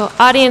 Senator Kissel.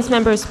 Audience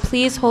members,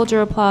 please hold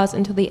your applause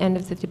until the end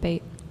of the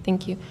debate.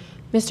 Thank you.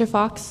 Mr.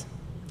 Foxx?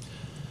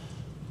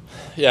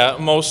 Yeah,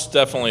 most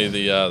definitely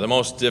the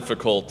most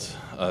difficult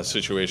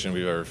situation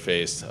we've ever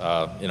faced.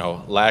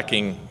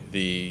 Lacking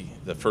the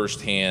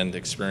firsthand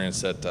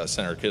experience that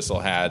Senator Kissel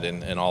had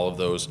in all of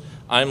those,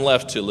 I'm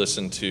left to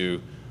listen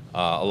to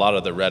a lot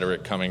of the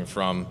rhetoric coming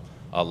from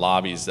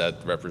lobbies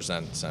that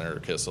represent Senator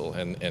Kissel,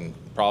 and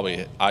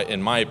probably,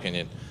 in my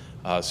opinion,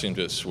 seem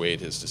to have swayed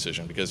his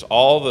decision, because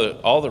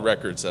all the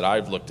records that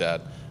I've looked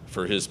at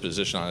for his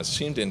position on it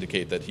seem to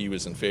indicate that he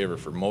was in favor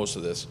for most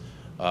of this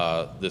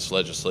this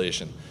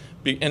legislation.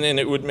 And then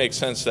it would make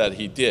sense that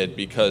he did,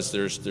 because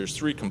there's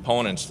three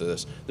components to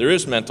this. There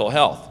is mental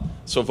health.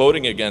 So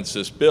voting against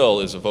this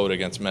bill is a vote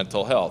against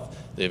mental health.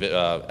 They've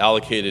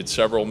allocated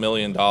several $1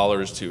 million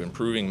to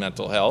improving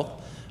mental health.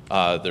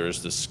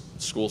 There's the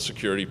school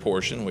security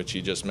portion, which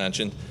he just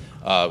mentioned,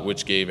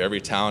 which gave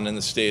every town in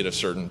the state a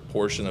certain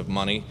portion of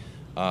money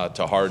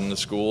to harden the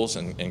schools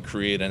and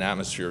create an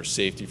atmosphere of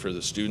safety for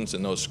the students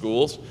in those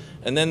schools.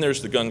 And then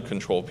there's the gun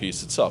control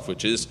piece itself,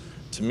 which is,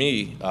 to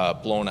me,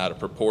 blown out of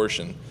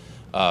proportion.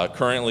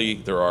 Currently,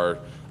 there are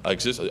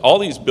all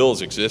these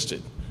bills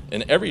existed,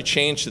 and every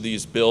change to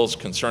these bills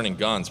concerning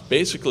guns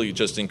basically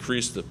just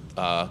increased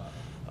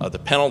the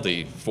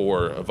penalty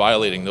for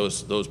violating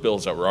those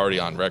bills that were already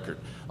on record.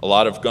 A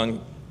lot of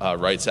gun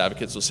rights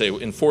advocates will say,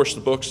 enforce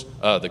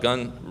the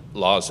gun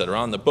laws that are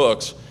on the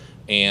books,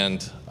 and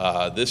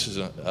this is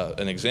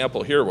an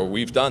example here where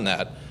we've done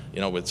that,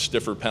 with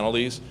stiffer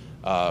penalties,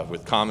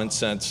 with common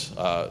sense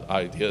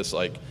ideas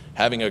like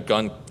having a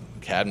gun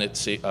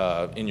cabinet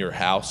in your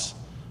house.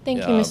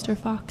 Thank you, Mr.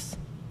 Foxx.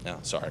 No,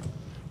 sorry.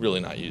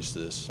 Really not used to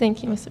this.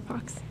 Thank you, Mr.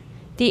 Foxx.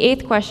 The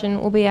eighth question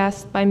will be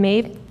asked by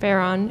Mae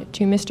Farron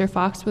to Mr.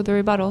 Foxx with a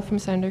rebuttal from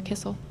Senator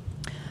Kissel.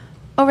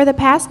 Over the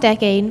past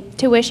decade,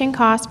 tuition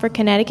costs for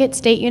Connecticut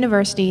state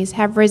universities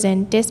have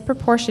risen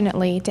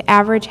disproportionately to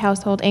average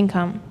household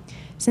income.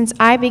 Since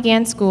I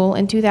began school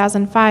in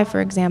 2005,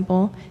 for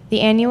example, the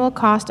annual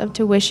cost of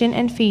tuition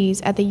and fees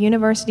at the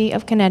University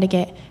of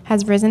Connecticut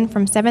has risen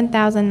from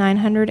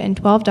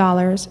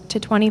 $7,912 to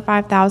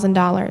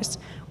 $25,000,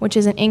 which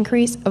is an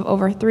increase of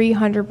over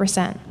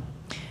 300%.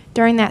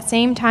 During that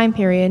same time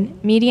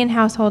period, median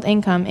household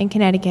income in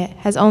Connecticut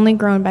has only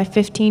grown by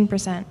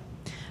 15%.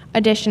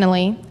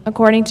 Additionally,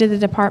 according to the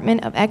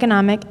Department of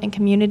Economic and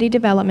Community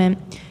Development,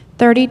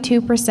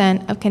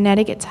 32% of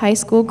Connecticut's high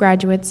school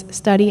graduates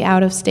study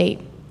out of state.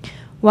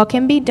 What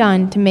can be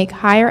done to make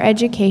higher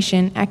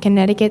education at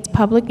Connecticut's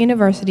public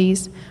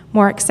universities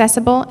more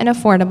accessible and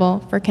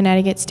affordable for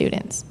Connecticut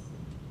students?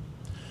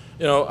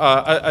 You know,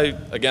 I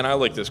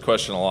like this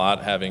question a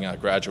lot, having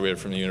graduated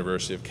from the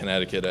University of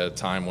Connecticut at a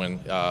time when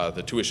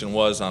the tuition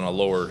was on a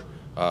lower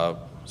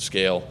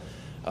scale.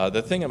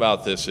 The thing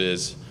about this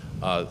is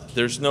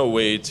there's no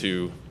way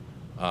to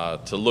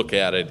look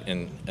at it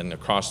and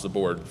across the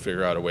board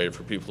figure out a way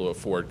for people to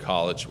afford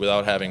college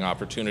without having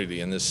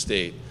opportunity in this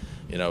state.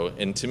 You know,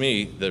 and to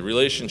me, the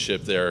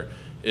relationship there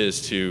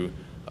is to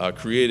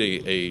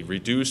create a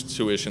reduced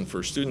tuition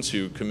for students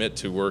who commit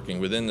to working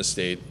within the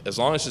state, as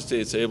long as the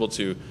state's able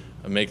to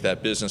make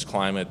that business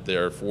climate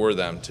there for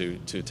them to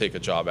take a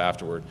job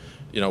afterward.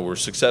 You know, we're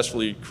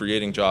successfully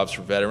creating jobs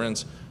for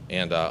veterans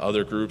and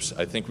other groups.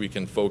 I think we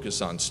can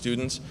focus on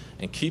students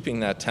and keeping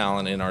that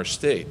talent in our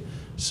state.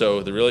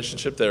 So the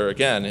relationship there,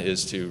 again,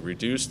 is to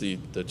reduce the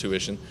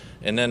tuition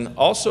and then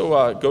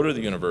also go to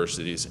the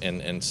universities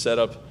and set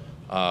up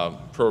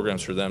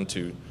programs for them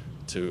to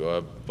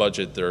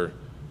budget their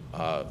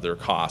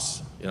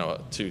costs, you know,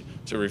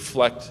 to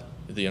reflect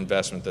the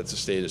investment that the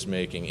state is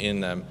making in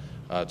them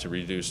to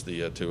reduce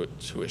the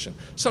tuition.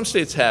 Some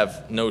states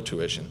have no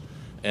tuition,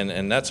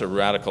 and that's a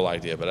radical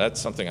idea, but that's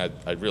something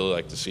I'd really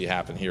like to see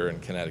happen here in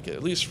Connecticut,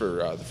 at least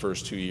for the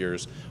first 2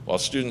 years, while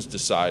students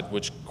decide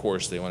which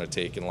course they want to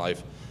take in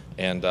life,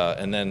 and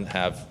then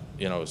have,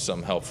 you know,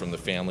 some help from the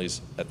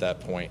families at that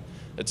point.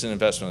 It's an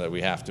investment that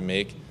we have to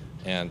make.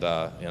 And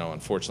you know,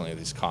 unfortunately,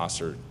 these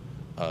costs are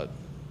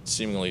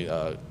seemingly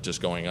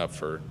just going up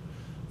for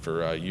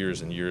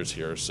years and years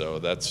here. So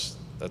that's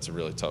a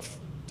really tough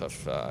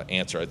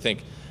answer. I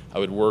think I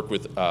would work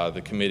with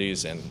the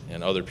committees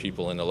and other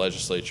people in the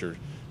legislature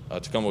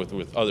to come up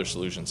with other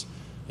solutions.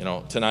 You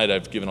know, tonight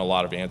I've given a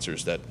lot of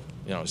answers that,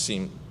 you know,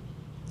 seem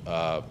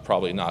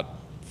probably not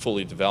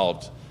fully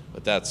developed,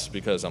 but that's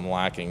because I'm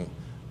lacking,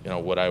 you know,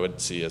 what I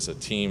would see as a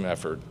team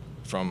effort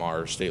from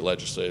our state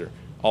legislator.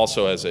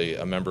 Also, as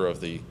a member of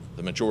the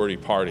majority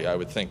party, I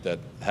would think that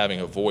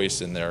having a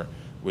voice in there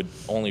would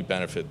only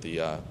benefit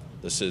the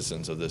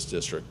citizens of this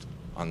district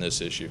on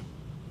this issue.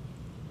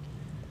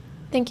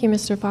 Thank you,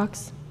 Mr.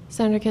 Foxx.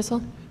 Senator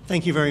Kissel.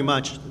 Thank you very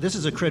much. This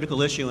is a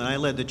critical issue, and I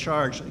led the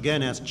charge,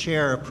 again, as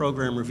chair of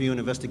Program Review and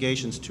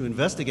Investigations to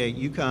investigate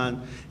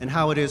UConn and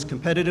how it is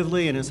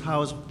competitively and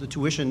how is the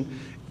tuition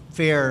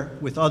fare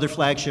with other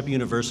flagship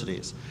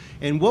universities.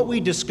 And what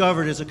we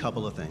discovered is a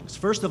couple of things.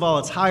 First of all,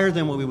 it's higher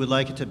than what we would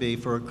like it to be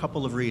for a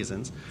couple of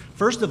reasons.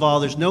 First of all,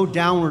 there's no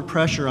downward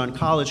pressure on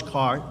college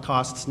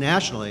costs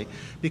nationally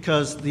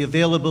because the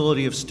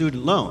availability of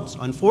student loans.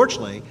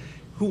 Unfortunately,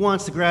 who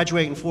wants to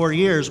graduate in 4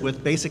 years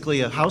with basically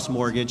a house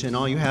mortgage and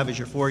all you have is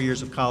your 4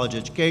 years of college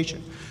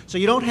education? So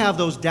you don't have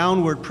those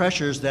downward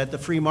pressures that the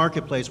free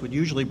marketplace would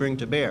usually bring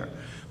to bear.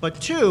 But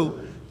two,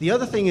 the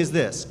other thing is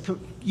this.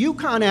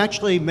 UConn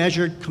actually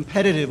measured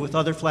competitive with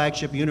other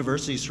flagship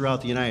universities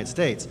throughout the United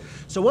States.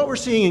 So what we're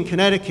seeing in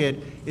Connecticut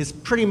is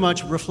pretty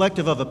much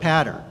reflective of a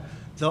pattern.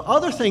 The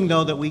other thing,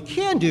 though, that we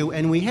can do,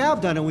 and we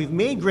have done, and we've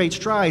made great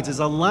strides, is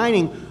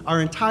aligning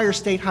our entire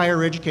state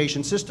higher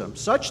education system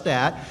such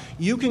that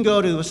you can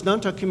go to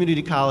Assunta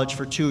Community College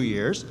for 2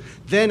 years,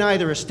 then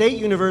either a state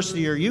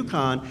university or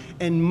UConn,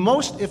 and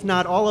most, if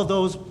not all of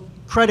those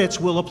credits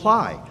will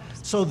apply.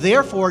 So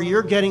therefore,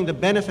 you're getting the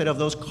benefit of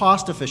those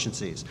cost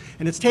efficiencies.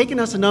 And it's taken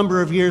us a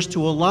number of years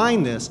to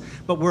align this,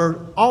 but we're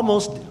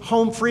almost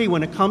home free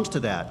when it comes to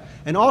that.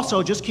 And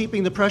also just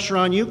keeping the pressure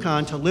on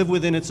UConn to live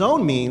within its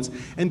own means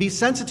and be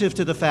sensitive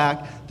to the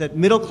fact that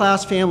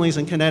middle-class families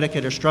in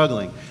Connecticut are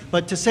struggling.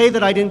 But to say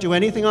that I didn't do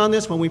anything on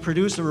this when we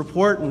produced a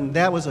report and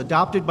that was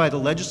adopted by the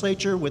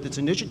legislature with its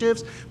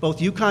initiatives, both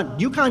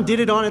UConn did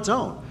it on its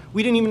own.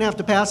 We didn't even have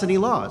to pass any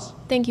laws.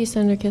 Thank you,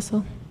 Senator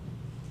Kissel.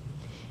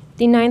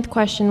 The 9th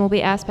question will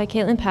be asked by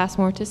Caitlin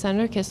Passmore to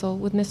Senator Kissel,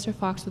 with Mr.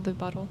 Foxx with the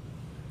rebuttal.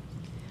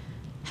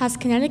 Has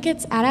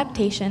Connecticut's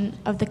adaptation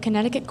of the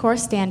Connecticut Core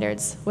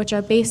Standards, which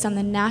are based on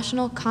the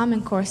National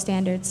Common Core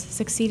Standards,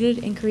 succeeded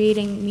in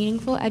creating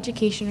meaningful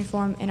education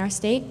reform in our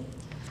state?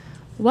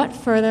 What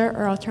further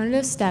or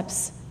alternative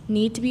steps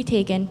need to be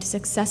taken to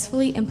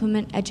successfully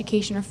implement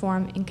education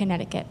reform in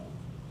Connecticut?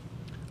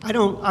 I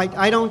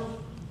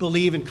don't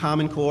believe in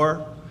Common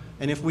Core.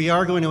 And if we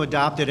are going to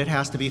adopt it, it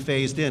has to be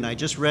phased in. I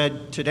just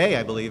read today,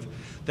 I believe,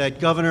 that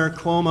Governor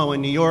Cuomo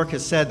in New York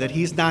has said that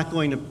he's not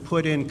going to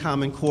put in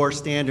Common Core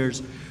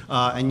standards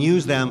and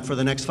use them for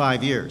the next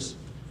 5 years.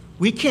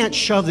 We can't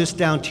shove this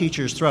down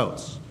teachers'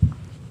 throats.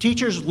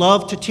 Teachers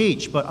love to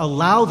teach, but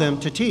allow them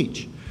to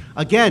teach.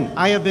 Again,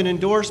 I have been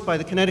endorsed by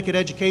the Connecticut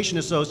Education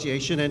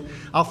Association, and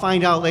I'll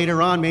find out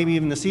later on, maybe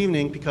even this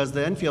evening, because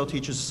the Enfield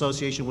Teachers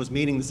Association was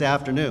meeting this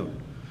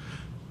afternoon.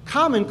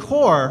 Common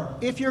Core,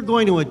 if you're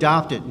going to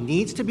adopt it,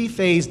 needs to be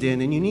phased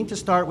in, and you need to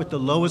start with the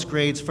lowest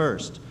grades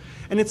first.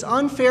 And it's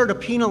unfair to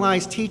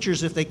penalize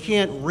teachers if they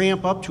can't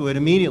ramp up to it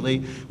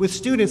immediately with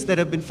students that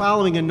have been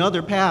following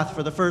another path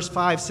for the first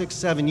 5, 6,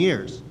 7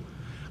 years.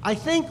 I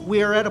think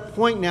we are at a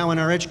point now in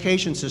our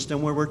education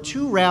system where we're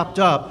too wrapped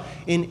up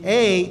in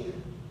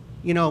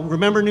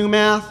remember new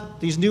math,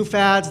 these new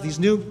fads, these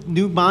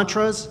new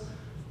mantras?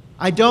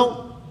 I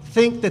don't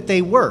think that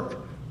they work.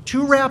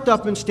 Too wrapped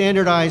up in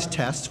standardized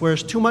tests,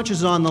 whereas too much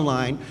is on the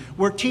line,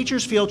 where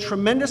teachers feel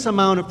tremendous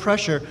amount of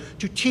pressure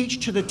to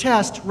teach to the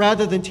test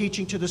rather than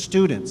teaching to the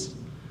students.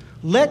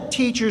 Let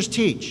teachers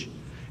teach.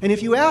 And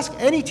if you ask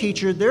any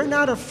teacher, they're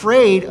not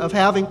afraid of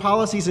having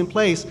policies in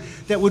place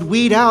that would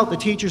weed out the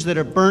teachers that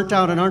are burnt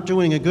out and aren't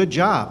doing a good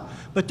job.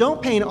 But don't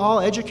paint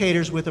all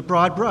educators with a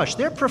broad brush.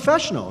 They're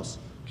professionals.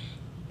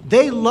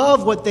 They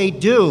love what they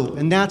do,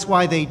 and that's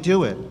why they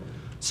do it.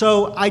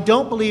 So I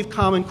don't believe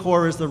Common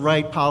Core is the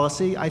right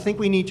policy. I think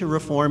we need to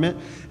reform it.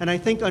 And I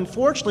think,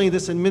 unfortunately,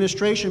 this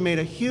administration made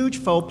a huge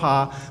faux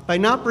pas by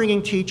not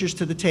bringing teachers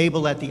to the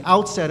table at the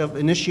outset of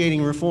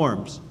initiating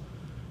reforms.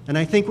 And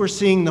I think we're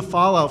seeing the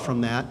fallout from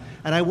that.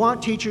 And I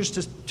want teachers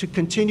to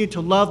continue to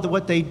love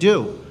what they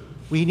do.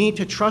 We need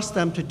to trust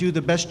them to do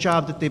the best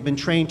job that they've been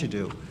trained to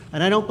do.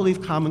 And I don't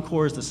believe Common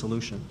Core is the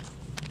solution.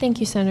 Thank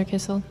you, Senator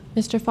Kissel.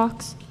 Mr.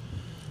 Foxx?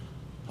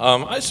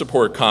 I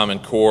support Common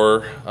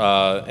Core,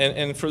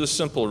 and for the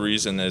simple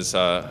reason is,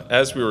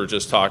 as we were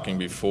just talking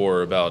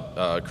before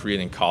about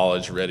creating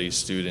college-ready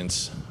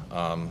students,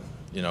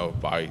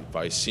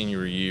 by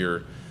senior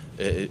year,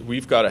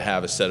 we've got to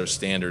have a set of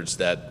standards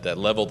that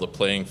level the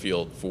playing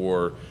field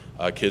for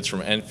kids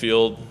from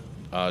Enfield,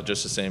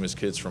 just the same as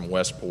kids from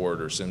Westport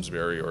or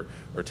Simsbury or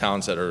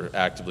towns that are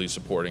actively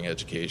supporting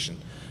education.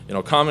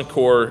 Common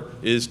Core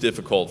is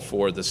difficult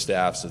for the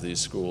staffs of these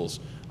schools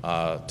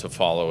to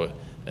follow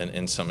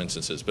in some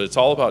instances, but it's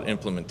all about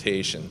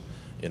implementation.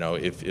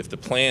 If the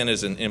plan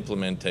isn't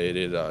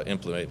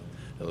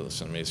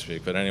listen to me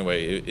speak, but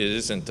anyway, it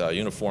isn't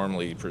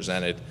uniformly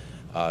presented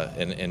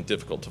and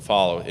difficult to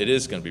follow, it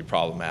is going to be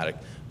problematic.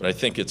 But I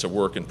think it's a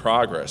work in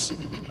progress.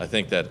 I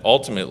think that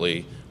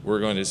ultimately we're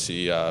going to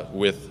see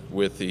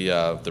with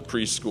the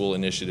preschool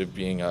initiative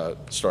being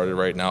started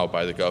right now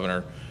by the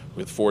governor,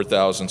 with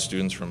 4,000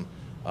 students from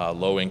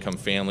low-income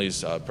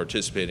families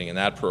participating in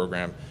that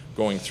program,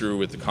 going through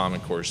with the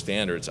Common Core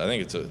standards. I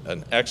think it's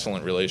an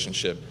excellent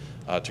relationship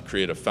to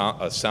create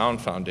a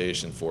sound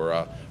foundation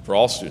for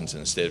all students in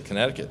the state of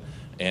Connecticut,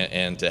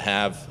 and to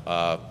have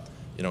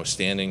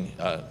standing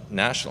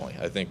nationally.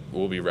 I think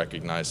we'll be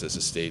recognized as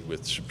a state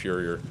with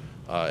superior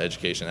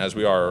education, as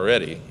we are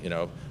already.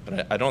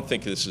 But I don't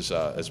think this is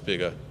as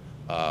big a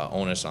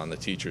onus on the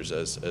teachers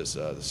as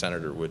the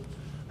senator would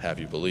have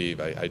you believe.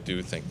 I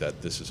do think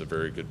that this is a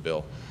very good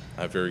bill,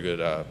 a very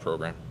good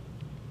program.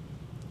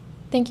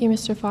 Thank you,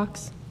 Mr.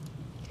 Foxx.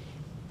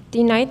 The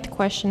 9th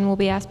question will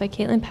be asked by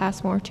Caitlin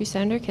Passmore to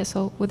Senator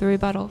Kissel with a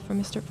rebuttal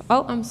from Mr.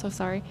 I'm so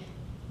sorry.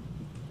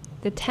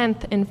 The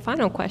 10th and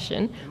final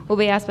question will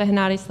be asked by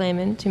Hannati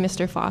Slayman to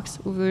Mr. Foxx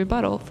with a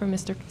rebuttal from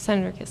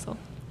Senator Kissel.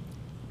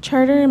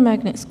 Charter and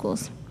magnet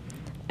schools.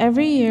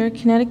 Every year,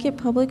 Connecticut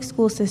public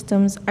school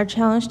systems are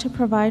challenged to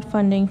provide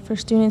funding for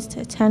students to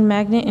attend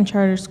magnet and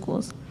charter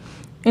schools.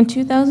 In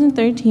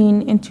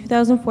 2013 and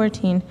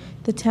 2014,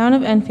 the town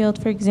of Enfield,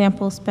 for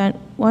example, spent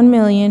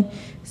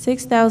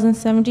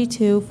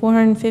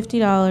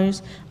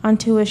 $1,006,072,450 on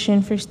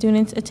tuition for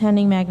students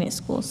attending magnet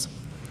schools.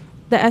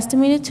 The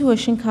estimated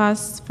tuition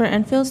costs for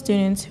Enfield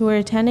students who are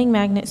attending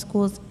magnet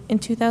schools in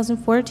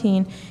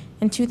 2014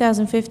 and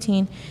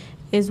 2015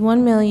 is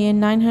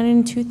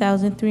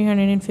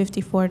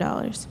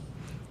 $1,902,354.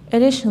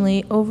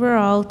 Additionally,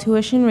 overall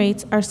tuition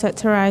rates are set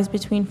to rise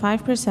between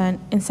 5%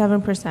 and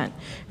 7%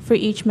 for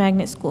each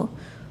magnet school.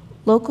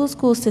 Local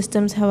school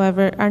systems,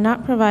 however, are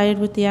not provided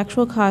with the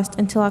actual cost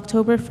until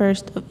October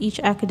 1st of each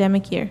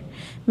academic year,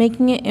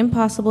 making it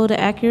impossible to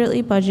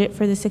accurately budget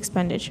for this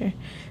expenditure.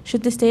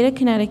 Should the state of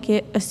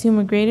Connecticut assume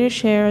a greater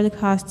share of the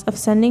costs of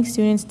sending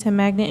students to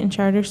magnet and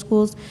charter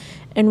schools,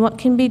 and what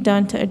can be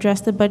done to address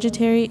the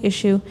budgetary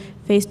issue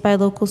faced by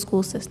local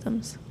school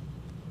systems?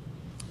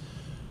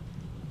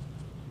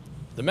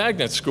 The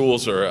magnet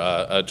schools are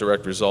a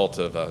direct result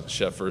of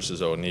Sheff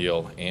versus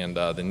O'Neill and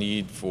the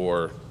need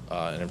for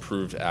an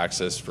improved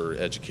access for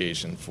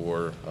education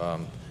for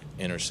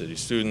inner city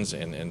students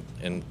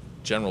and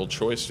general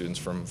choice students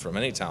from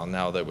any town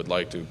now that would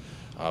like to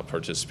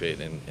participate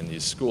in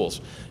these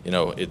schools.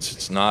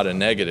 It's not a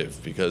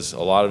negative, because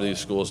a lot of these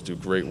schools do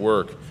great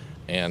work,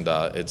 and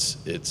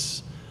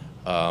it's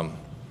an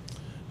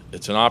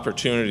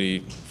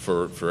opportunity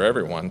for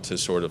everyone to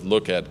sort of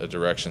look at a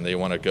direction they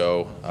want to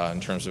go in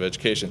terms of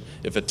education.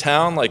 If a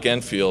town like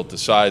Enfield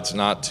decides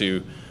not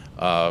to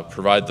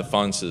provide the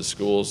funds to the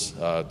schools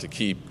to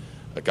keep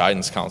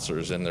guidance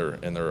counselors in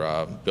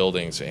their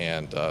buildings,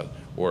 and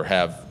or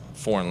have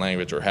foreign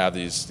language, or have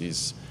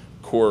these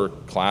core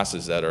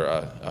classes that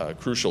are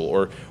crucial,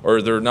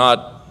 or they're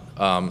not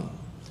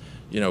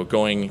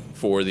going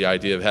for the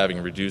idea of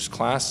having reduced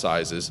class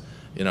sizes.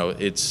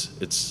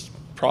 It's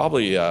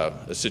probably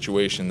a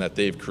situation that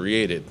they've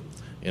created,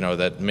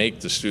 that make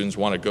the students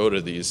want to go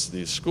to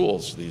these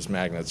schools, these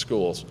magnet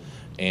schools,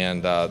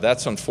 and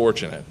that's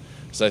unfortunate.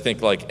 So I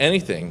think, like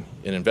anything,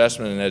 an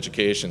investment in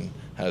education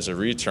has a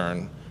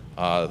return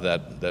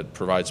that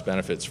provides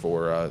benefits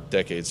for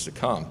decades to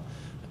come.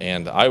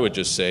 And I would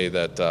just say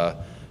that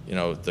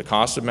the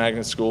cost of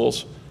magnet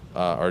schools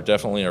are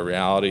definitely a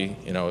reality,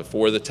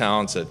 for the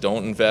towns that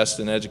don't invest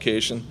in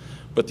education.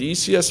 But the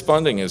ECS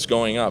funding is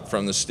going up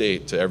from the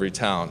state to every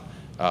town.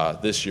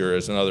 This year,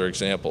 as another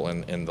example,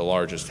 in the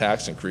largest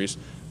tax increase,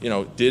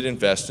 did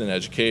invest in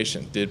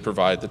education, did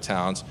provide the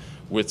towns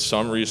with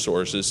some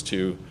resources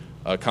to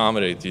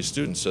accommodate these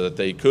students so that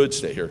they could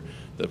stay here.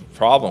 The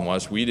problem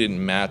was we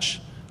didn't match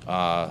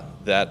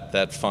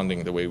that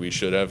funding the way we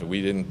should have.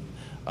 We didn't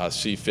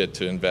see fit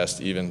to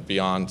invest even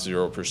beyond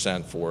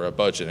 0% for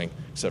budgeting,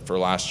 except for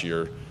last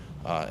year.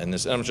 And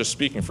I'm just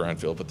speaking for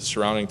Enfield, but the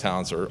surrounding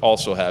towns are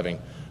also having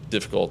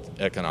difficult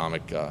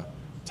economic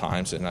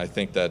times, and I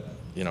think that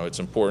it's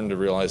important to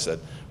realize that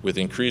with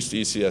increased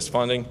ECS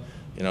funding,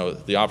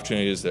 the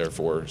opportunity is there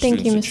for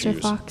students to choose. Thank you,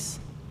 Mr. Foxx.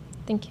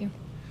 Thank you.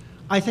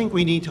 I think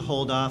we need to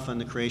hold off on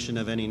the creation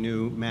of any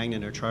new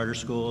magnet or charter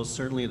schools.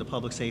 Certainly the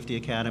Public Safety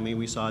Academy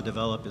we saw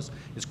develop is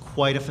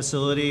quite a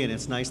facility, and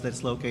it's nice that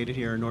it's located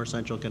here in North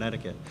Central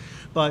Connecticut.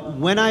 But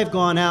when I've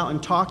gone out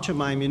and talked to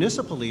my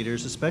municipal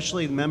leaders,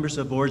 especially members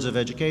of boards of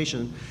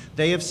education,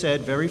 they have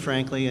said very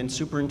frankly, and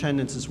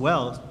superintendents as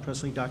well,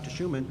 especially Dr.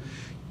 Schumann,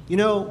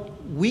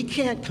 we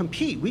can't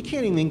compete. We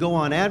can't even go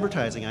on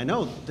advertising. I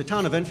know the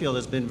town of Enfield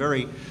has been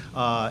very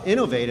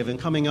innovative in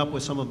coming up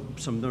with some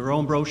of their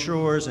own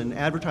brochures and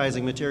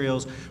advertising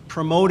materials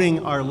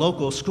promoting our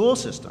local school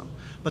system.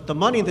 But the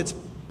money that's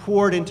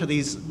poured into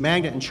these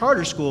magnet and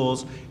charter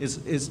schools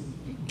is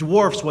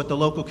dwarfs what the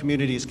local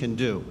communities can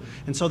do.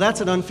 And so that's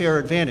an unfair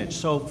advantage.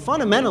 So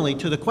fundamentally,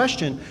 to the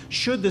question,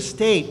 should the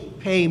state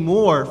pay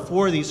more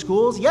for these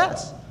schools?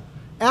 Yes,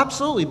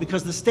 absolutely,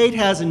 because the state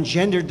has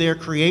engendered their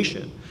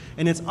creation.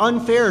 And it's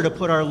unfair to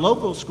put our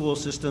local school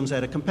systems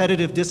at a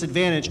competitive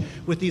disadvantage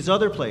with these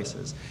other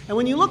places. And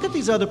when you look at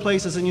these other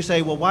places and you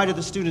say, well, why do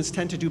the students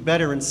tend to do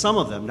better in some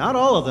of them? Not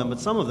all of them, but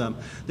some of them.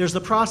 There's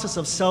the process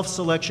of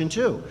self-selection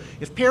too.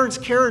 If parents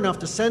care enough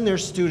to send their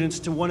students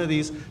to one of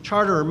these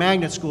charter or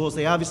magnet schools,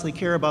 they obviously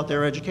care about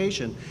their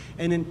education.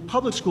 And in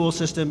public school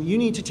system, you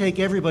need to take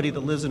everybody that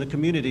lives in a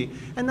community,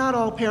 and not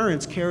all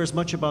parents care as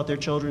much about their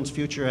children's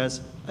future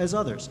as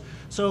others.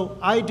 So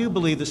I do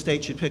believe the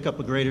state should pick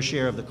up a greater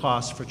share of the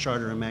cost for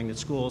charter and magnet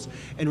schools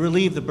and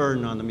relieve the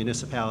burden on the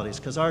municipalities,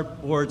 because our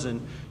boards and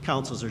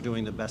councils are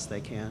doing the best they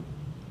can.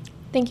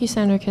 Thank you,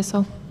 Senator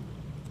Kissel.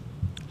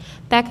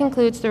 That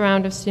concludes the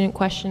round of student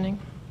questioning.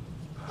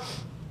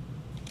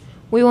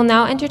 We will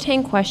now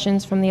entertain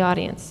questions from the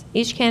audience.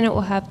 Each candidate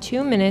will have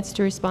 2 minutes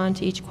to respond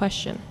to each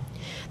question.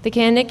 The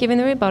candidate giving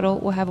the rebuttal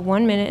will have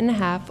 1.5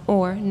 minutes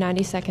or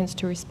 90 seconds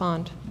to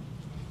respond.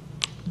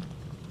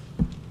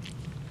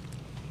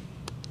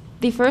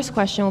 The first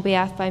question will be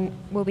asked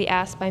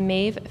by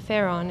Maeve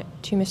Farron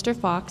to Mr.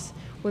 Foxx,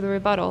 with a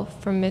rebuttal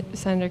from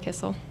Senator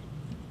Kissel.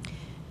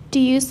 Do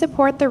you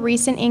support the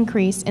recent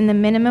increase in the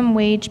minimum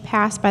wage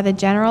passed by the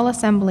General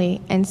Assembly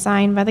and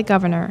signed by the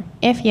governor?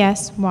 If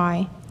yes,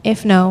 why?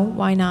 If no,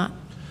 why not?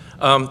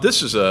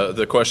 This is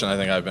the question I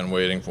think I've been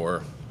waiting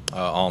for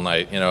all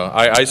night.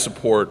 I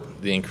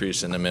support the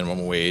increase in the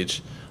minimum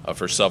wage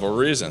for several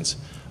reasons.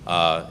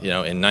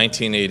 In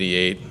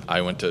 1988,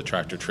 I went to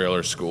tractor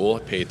trailer school,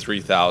 paid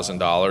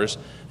 $3,000,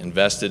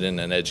 invested in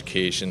an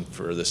education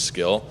for the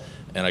skill,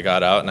 and I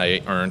got out and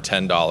I earned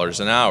 $10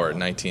 an hour in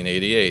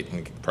 1988,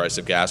 and the price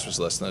of gas was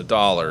less than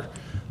 $1.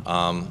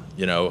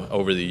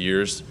 Over the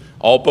years,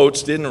 all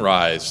boats didn't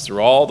rise.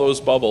 Through all those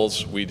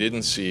bubbles, we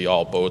didn't see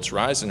all boats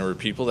rise, and there were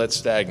people that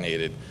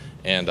stagnated.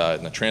 And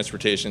in the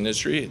transportation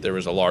industry, there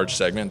was a large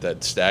segment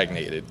that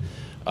stagnated.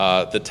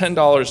 The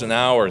 $10 an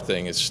hour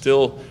thing is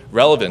still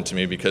relevant to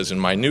me because in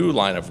my new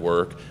line of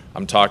work,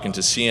 I'm talking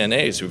to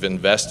CNAs who've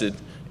invested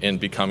in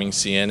becoming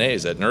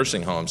CNAs at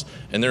nursing homes,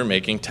 and they're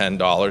making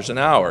 $10 an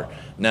hour.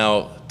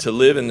 Now, to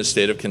live in the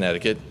state of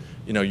Connecticut,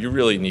 you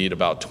really need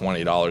about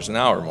 $20 an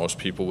hour. Most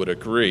people would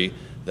agree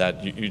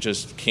that you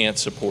just can't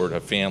support a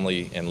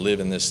family and live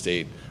in this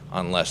state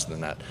on less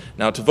than that.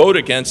 Now, to vote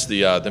against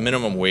the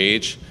minimum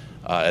wage,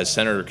 as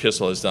Senator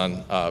Kissel has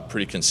done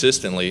pretty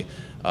consistently,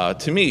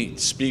 to me,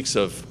 speaks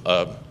of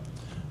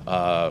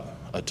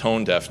a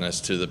tone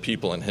deafness to the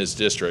people in his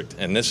district,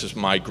 and this is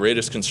my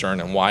greatest concern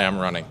and why I'm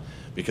running,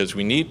 because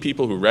we need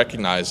people who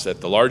recognize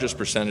that the largest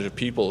percentage of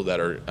people that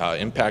are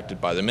impacted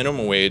by the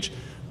minimum wage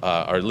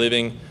are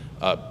living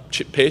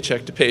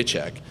paycheck to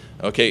paycheck.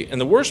 Okay, and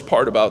the worst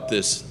part about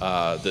this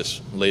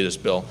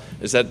latest bill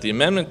is that the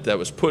amendment that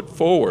was put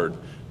forward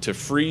to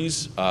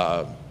freeze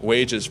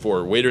wages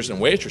for waiters and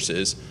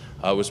waitresses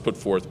was put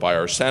forth by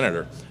our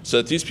senator, so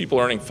that these people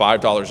earning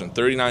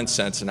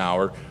 $5.39 an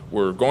hour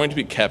were going to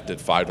be kept at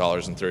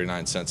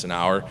 $5.39 an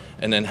hour,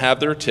 and then have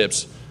their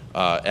tips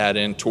add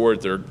in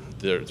toward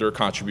their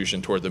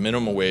contribution toward the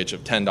minimum wage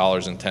of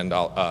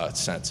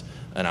 $10.10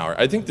 an hour.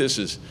 I think this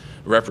is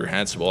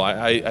reprehensible.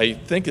 I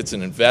think it's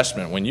an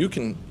investment when you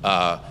can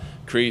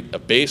create a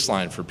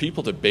baseline for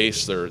people to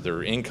base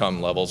their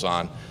income levels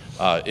on.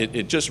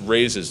 It just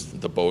raises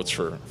the boats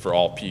for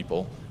all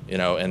people, you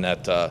know, and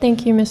that.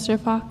 Thank you, Mr.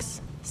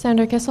 Foxx.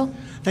 Senator Kissel.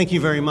 Thank you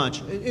very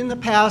much. In the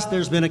past,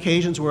 there's been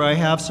occasions where I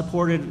have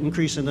supported an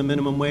increase in the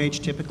minimum wage.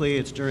 Typically,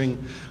 it's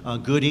during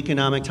good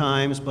economic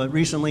times, but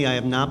recently I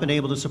have not been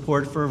able to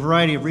support it for a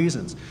variety of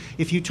reasons.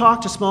 If you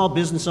talk to small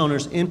business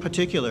owners in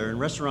particular, and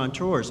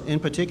restaurateurs in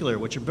particular,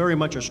 which very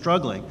much are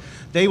struggling,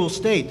 they will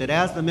state that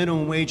as the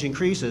minimum wage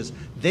increases,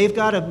 they've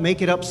got to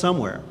make it up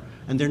somewhere.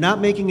 And they're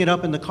not making it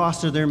up in the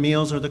cost of their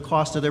meals or the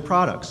cost of their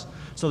products.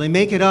 So they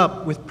make it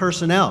up with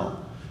personnel.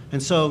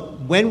 And so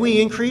when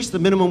we increase the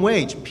minimum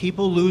wage,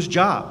 people lose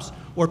jobs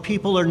or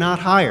people are not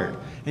hired.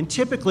 And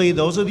typically,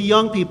 those are the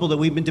young people that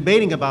we've been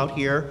debating about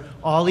here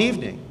all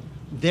evening.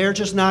 They're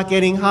just not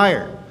getting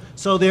hired.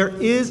 So there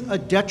is a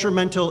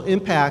detrimental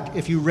impact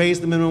if you raise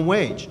the minimum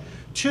wage.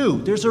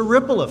 Two, there's a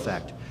ripple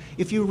effect.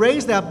 If you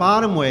raise that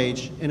bottom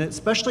wage, and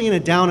especially in a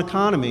down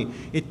economy,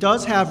 it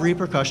does have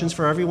repercussions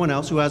for everyone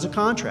else who has a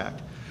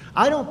contract.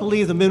 I don't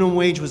believe the minimum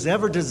wage was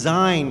ever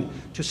designed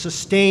to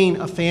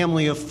sustain a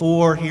family of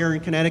 4 here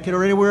in Connecticut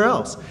or anywhere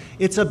else.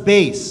 It's a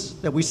base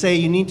that we say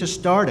you need to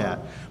start at.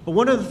 But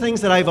one of the things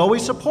that I've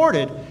always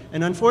supported,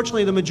 and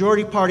unfortunately the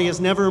majority party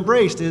has never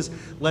embraced, is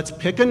let's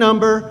pick a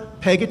number,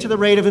 peg it to the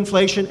rate of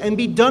inflation, and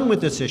be done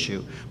with this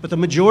issue. But the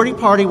majority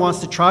party wants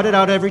to trot it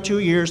out every 2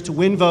 years to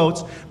win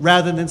votes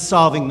rather than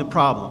solving the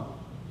problem.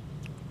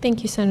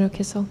 Thank you, Senator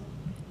Kissel.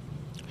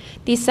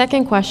 The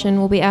second question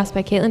will be asked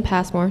by Caitlin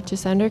Passmore to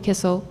Senator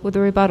Kissel with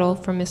a rebuttal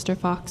from Mr.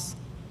 Foxx.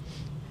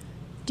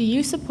 Do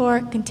you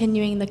support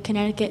continuing the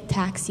Connecticut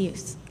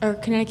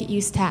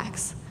use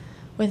tax?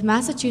 With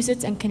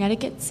Massachusetts and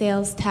Connecticut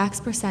sales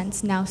tax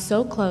percents now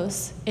so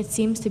close, it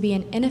seems to be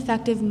an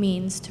ineffective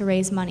means to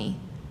raise money.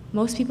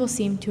 Most people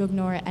seem to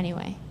ignore it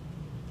anyway.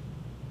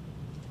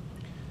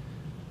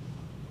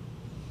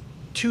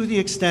 To the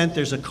extent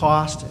there's a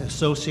cost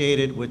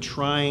associated with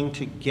trying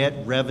to get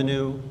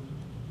revenue,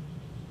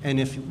 and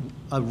if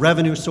a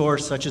revenue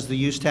source such as the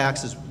use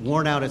tax is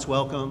worn out its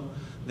welcome,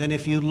 then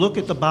if you look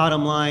at the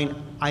bottom line,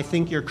 I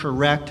think you're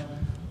correct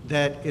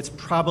that it's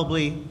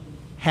probably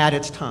had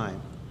its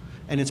time.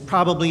 And it's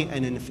probably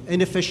an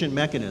inefficient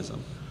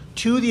mechanism.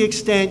 To the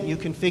extent you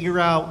can figure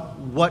out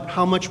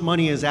how much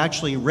money is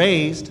actually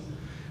raised,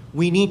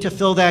 we need to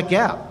fill that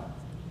gap.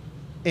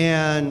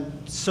 And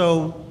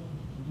so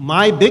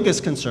my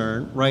biggest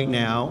concern right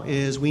now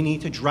is we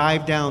need to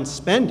drive down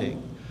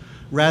spending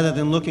rather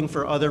than looking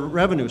for other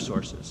revenue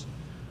sources.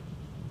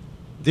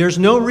 There's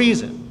no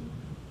reason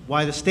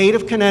why the state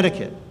of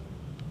Connecticut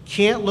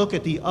can't look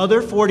at the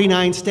other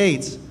 49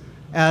 states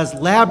as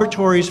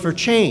laboratories for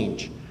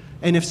change.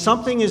 And if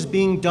something is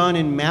being done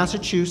in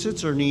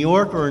Massachusetts or New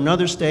York or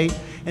another state,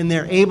 and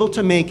they're able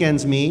to make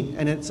ends meet,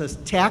 and it's a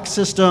tax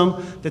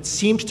system that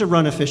seems to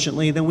run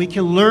efficiently, then we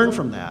can learn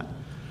from that.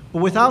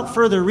 But without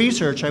further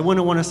research, I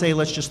wouldn't want to say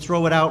let's just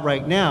throw it out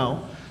right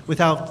now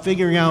without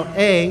figuring out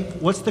A,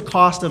 what's the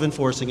cost of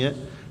enforcing it,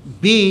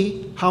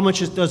 B, how much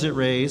does it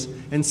raise,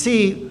 and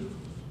C,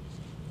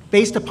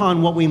 based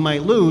upon what we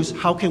might lose,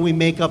 how can we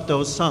make up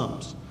those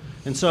sums?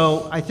 And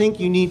so I think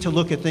you need to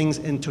look at things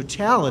in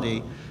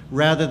totality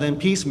rather than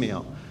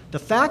piecemeal. The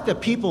fact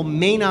that people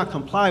may not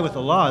comply with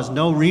the law is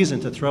no reason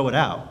to throw it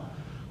out.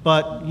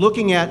 But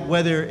looking at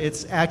whether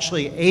it's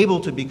actually able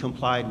to be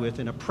complied with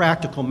in a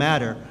practical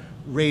matter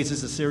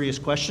raises a serious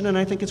question, and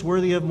I think it's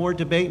worthy of more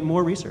debate and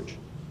more research.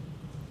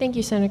 Thank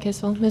you, Senator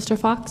Kissel. Mr.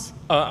 Foxx?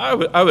 I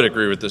would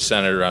agree with the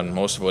senator on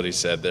most of what he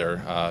said there,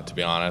 to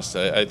be honest.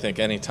 I think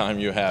any time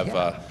you have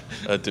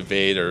a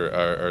debate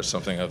or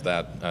something of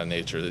that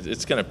nature,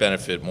 it's going to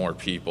benefit more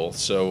people.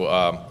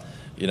 So,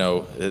 you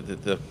know,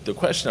 the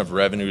question of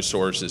revenue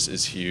sources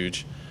is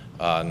huge,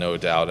 no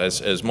doubt.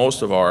 As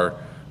most of our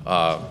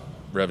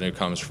revenue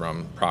comes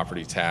from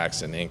property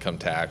tax and income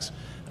tax,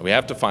 we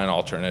have to find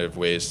alternative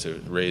ways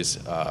to raise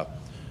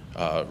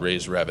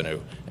revenue.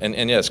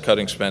 And yes,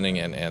 cutting spending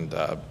and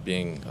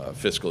being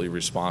fiscally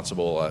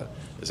responsible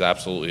is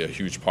absolutely a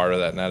huge part of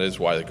that, and that is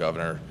why the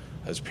governor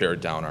has pared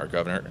down our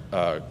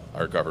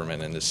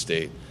government in this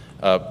state.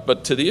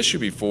 But to the issue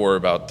before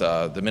about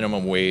the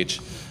minimum wage,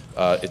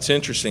 it's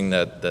interesting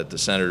that the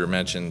senator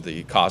mentioned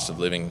the cost of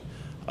living,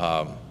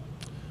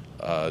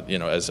 you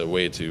know, as a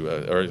way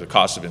to, or the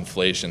cost of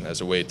inflation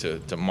as a way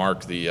to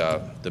mark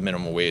the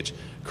minimum wage.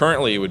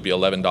 Currently, it would be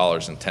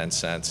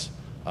 $11.10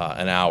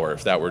 an hour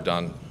if that were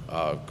done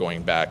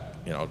going back,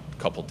 you know, a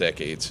couple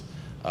decades.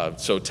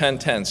 So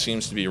 10.10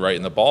 seems to be right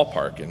in the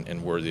ballpark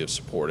and worthy of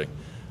supporting.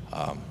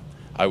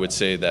 I would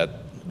say that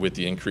with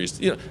the increased,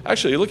 you know,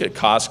 actually, you look at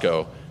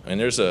Costco, and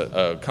there's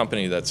a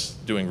company that's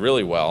doing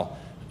really well.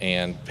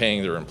 and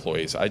paying their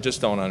employees. I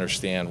just don't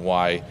understand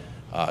why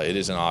it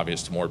isn't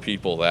obvious to more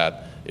people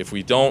that if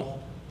we don't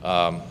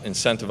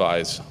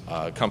incentivize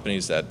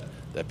companies that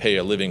pay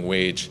a living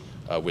wage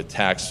with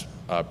tax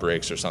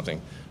breaks or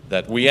something,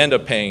 that we end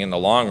up paying in the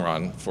long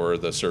run for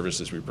the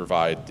services we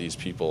provide these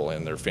people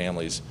and their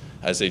families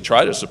as they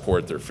try to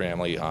support their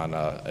family on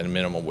a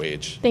minimum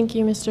wage. Thank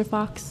you, Mr.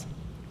 Foxx.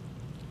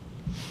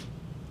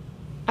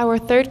 Our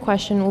third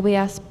question will be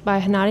asked by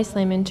Hanadi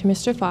Slayman to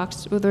Mr.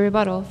 Foxx with a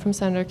rebuttal from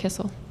Senator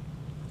Kissel.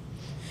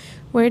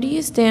 Where do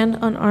you stand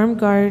on armed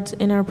guards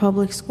in our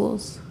public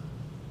schools?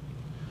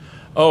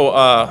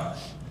 Oh,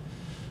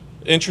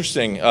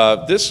 interesting.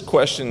 This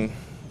question,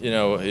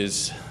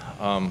 is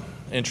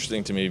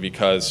interesting to me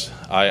because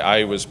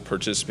I was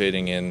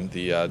participating in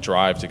the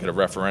drive to get a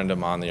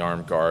referendum on the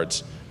armed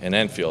guards in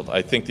Enfield.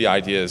 I think the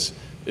idea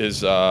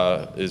is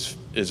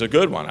a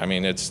good one. I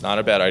mean, it's not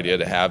a bad idea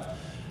to have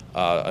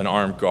an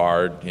armed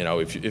guard,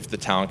 if the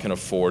town can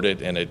afford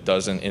it and it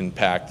doesn't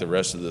impact the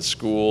rest of the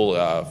school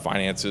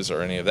finances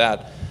or any of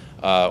that,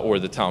 or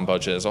the town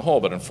budget as a whole.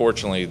 But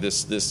unfortunately,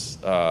 this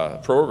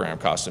program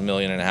cost $1.5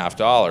 million.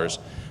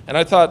 And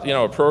I thought,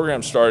 a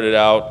program started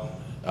out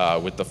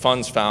with the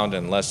funds found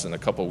in less than a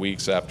couple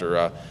weeks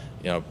after,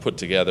 put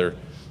together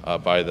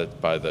by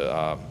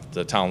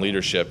the town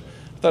leadership.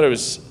 I thought it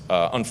was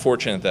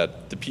unfortunate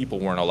that the people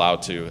weren't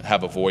allowed to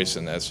have a voice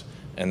in this,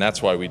 and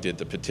that's why we did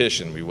the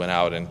petition. We went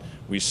out and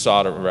we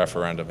sought a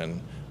referendum,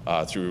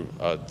 and through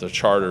the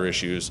charter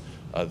issues,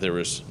 there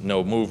was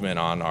no movement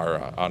on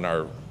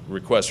our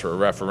request for a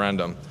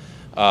referendum.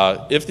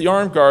 If the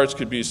armed guards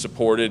could be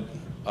supported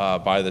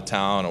by the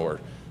town or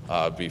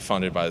be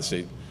funded by the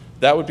state,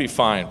 that would be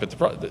fine. But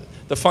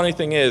the funny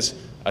thing is,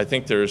 I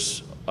think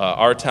there's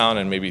our town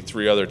and maybe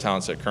 3 other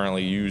towns that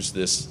currently use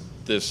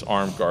this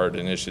armed guard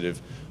initiative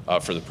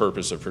for the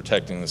purpose of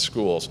protecting the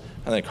schools.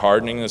 I think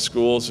hardening the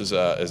schools is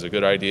a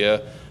good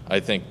idea. I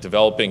think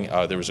developing,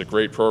 there was a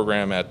great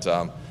program at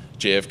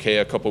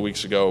JFK a couple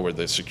weeks ago where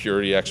the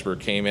security expert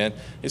came in.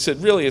 He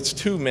said, really, it's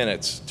 2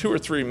 or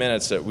 3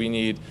 minutes that we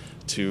need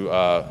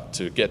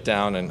to get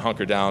down and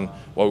hunker down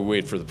while we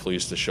wait for the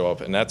police to show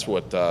up. And that's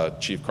what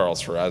Chief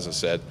Carlos Ferrazza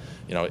said.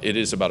 It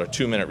is about a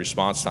 2-minute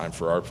response time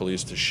for our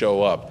police to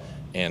show up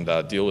and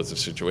deal with the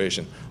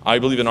situation. I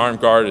believe an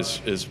armed guard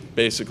is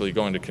basically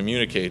going to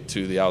communicate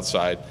to the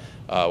outside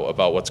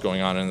about what's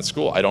going on in the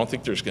school. I don't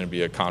think there's going to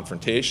be a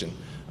confrontation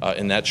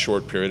in that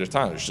short period of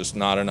time. There's just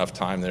not enough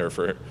time there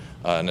for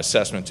an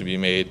assessment to be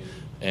made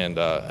and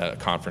a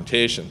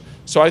confrontation.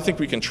 So I think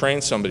we can train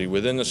somebody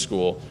within the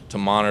school to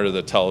monitor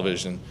the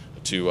television,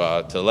 to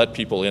let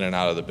people in and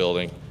out of the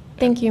building.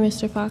 Thank you,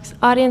 Mr. Foxx.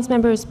 Audience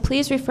members,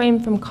 please refrain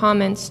from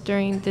comments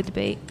during the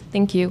debate.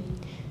 Thank you.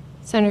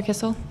 Senator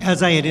Kissel.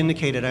 As I had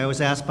indicated, I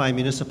was asked by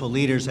municipal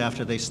leaders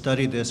after they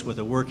studied this with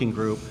a working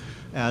group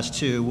as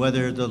to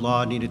whether the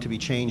law needed to be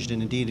changed,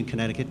 and indeed in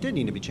Connecticut it did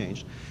need to be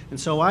changed. And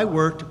so I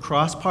worked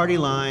across party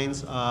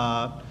lines.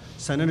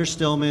 Senator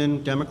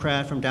Stillman,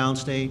 Democrat from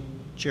downstate,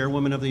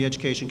 chairwoman of the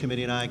Education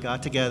Committee, and I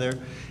got together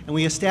and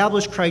we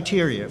established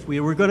criteria. If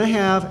we were going to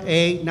have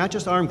not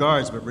just armed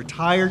guards, but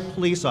retired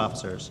police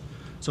officers,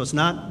 so it's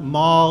not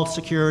mall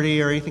security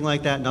or anything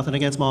like that, nothing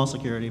against mall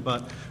security,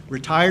 but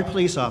retired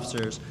police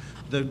officers,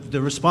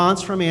 the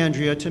response from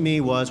Andrea to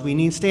me was, we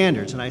need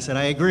standards, and I said,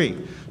 I agree.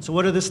 So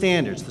what are the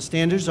standards? The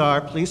standards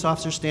are police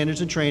officer standards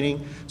and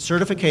training,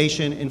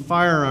 certification, and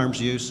firearms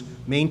use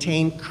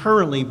maintained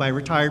currently by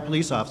retired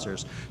police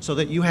officers, so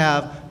that you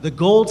have the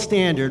gold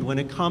standard when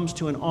it comes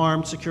to an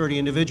armed security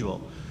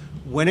individual.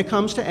 When it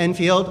comes to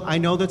Enfield, I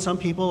know that some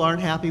people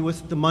aren't happy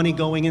with the money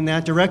going in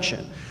that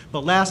direction.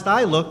 But last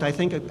I looked, I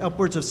think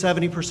upwards of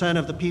 70%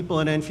 of the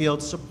people in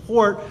Enfield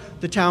support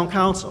the town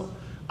council.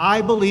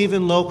 I believe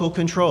in local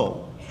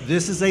control.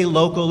 This is a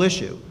local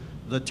issue.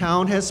 The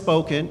town has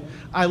spoken.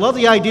 I love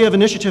the idea of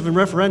initiative and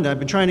referenda. I've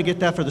been trying to get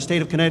that for the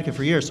state of Connecticut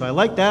for years, so I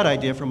like that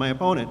idea from my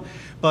opponent.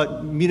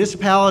 But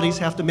municipalities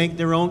have to make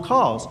their own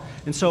calls.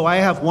 And so I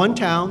have one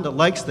town that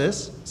likes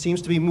this,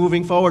 seems to be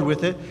moving forward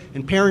with it,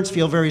 and parents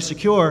feel very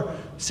secure.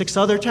 6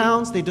 other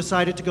towns, they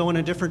decided to go in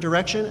a different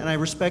direction, and I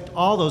respect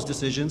all those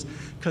decisions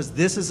because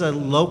this is a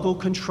local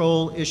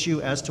control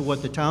issue as to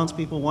what the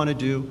townspeople want to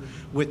do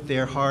with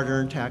their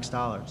hard-earned tax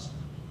dollars.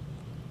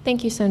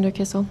 Thank you, Senator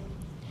Kissel.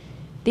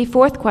 The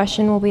fourth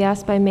question will be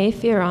asked by May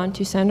Fearon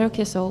to Senator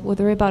Kissel with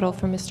a rebuttal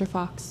from Mr.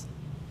 Foxx.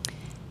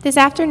 This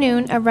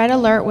afternoon, a red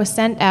alert was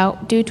sent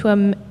out due to a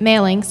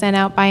mailing sent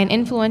out by an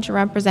influential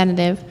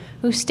representative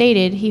who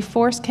stated he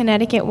forced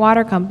Connecticut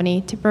Water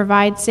Company to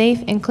provide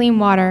safe and clean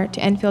water to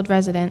Enfield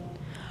residents.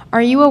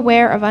 Are you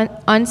aware of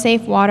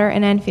unsafe water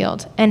in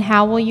Enfield, and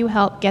how will you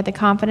help get the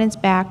confidence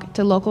back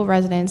to local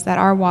residents that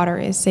our water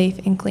is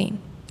safe and clean?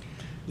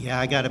 Yeah,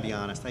 I got to be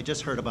honest. I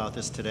just heard about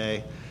this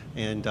today,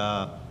 and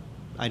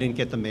I didn't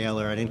get the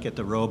mailer, I didn't get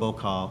the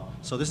robocall,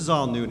 so this is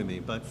all new to me.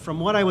 But from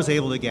what I was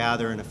able to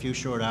gather in a few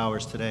short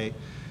hours today,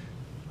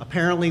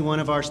 apparently one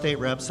of our state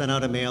reps sent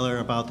out a mailer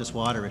about this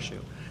water issue.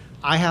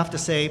 I have to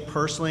say,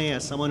 personally,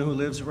 as someone who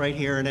lives right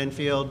here in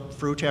Enfield,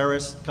 Fruit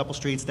Terrace, a couple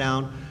streets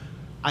down,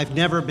 I've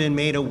never been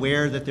made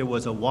aware that there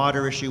was a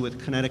water issue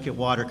with Connecticut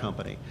Water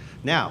Company.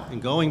 Now, in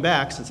going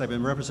back, since I've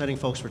been representing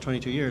folks for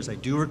 22 years, I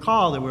do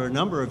recall there were a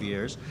number of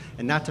years,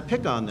 and not to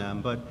pick on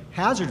them, but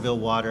Hazardville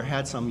Water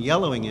had some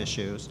yellowing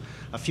issues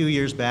a few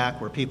years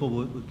back where people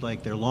would,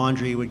 like their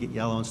laundry would get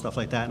yellow and stuff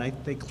like that, and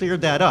they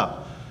cleared that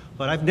up.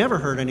 But I've never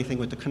heard anything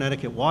with the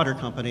Connecticut Water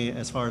Company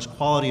as far as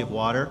quality of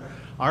water.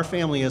 Our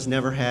family has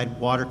never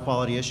had water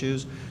quality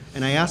issues.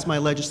 And I asked my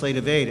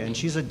legislative aide, and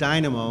she's a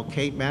dynamo,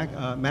 Kate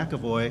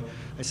McAvoy,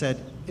 I said,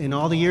 in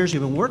all the years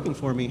you've been working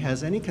for me,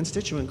 has any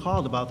constituent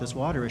called about this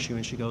water issue?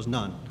 And she goes,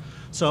 none.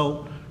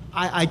 So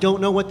I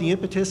don't know what the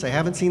impetus, I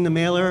haven't seen the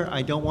mailer,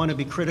 I don't want to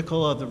be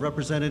critical of the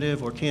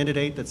representative or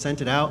candidate that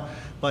sent it out,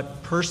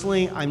 but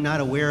personally I'm not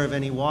aware of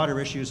any water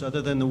issues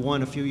other than the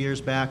one a few years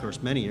back, or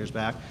many years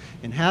back,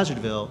 in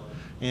Hazardville.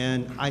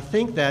 And I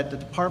think that the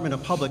Department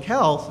of Public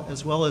Health,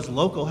 as well as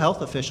local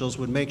health officials,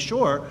 would make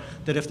sure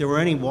that if there were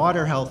any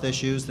water health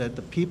issues, that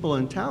the people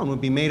in town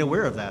would be made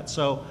aware of that.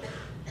 So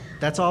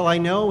that's all I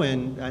know,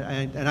 and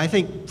I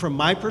think from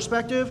my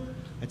perspective,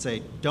 I'd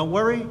say, don't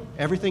worry,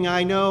 everything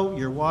I know,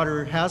 your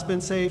water has been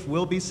safe,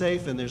 will be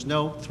safe, and there's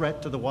no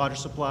threat to the water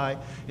supply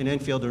in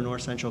Enfield or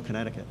North Central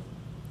Connecticut.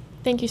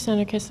 Thank you,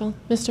 Senator Kissel.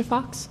 Mr.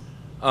 Foxx?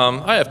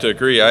 I have to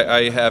agree.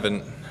 I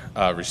haven't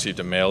received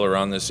a mailer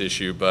on this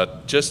issue,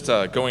 but just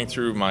going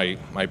through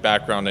my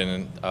background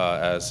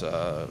as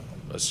a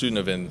student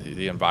of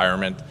the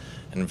environment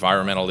and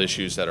environmental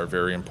issues that are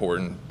very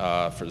important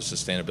for the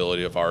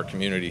sustainability of our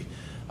community,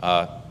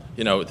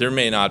 you know, there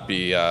may not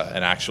be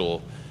an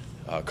actual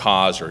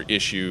cause or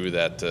issue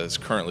that is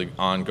currently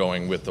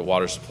ongoing with the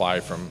water supply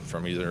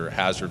from either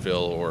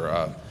Hazardville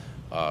or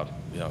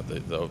you know,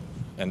 the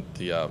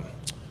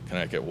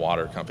Connecticut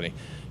Water Company.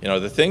 You know,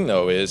 the thing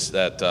though is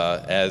that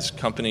as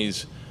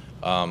companies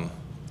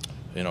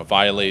you know,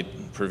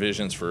 violate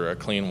provisions for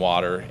clean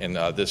water, and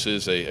this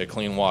is a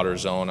clean water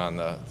zone on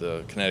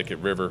the Connecticut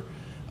River,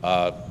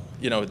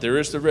 you know, there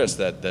is the risk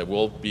that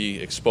we'll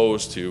be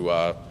exposed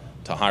to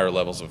higher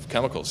levels of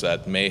chemicals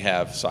that may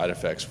have side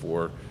effects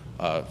for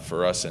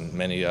us in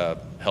many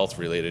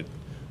health-related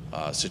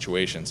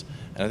situations.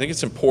 And I think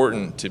it's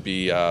important to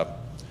be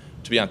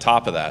on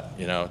top of that,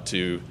 you know,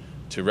 to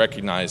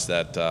recognize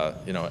that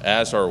you know,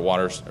 as our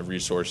water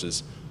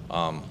resources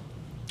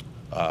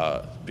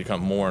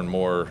become more and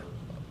more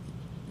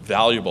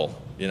valuable,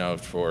 you know,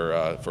 for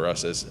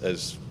us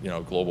as you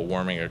know, global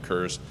warming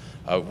occurs,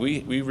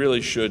 we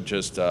really should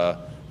just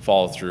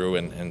follow through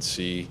and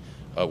see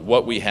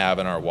what we have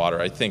in our water.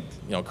 I think,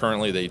 you know,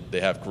 currently they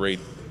have great,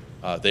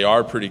 they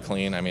are pretty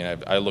clean. I mean,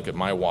 I look at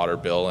my water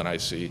bill and I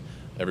see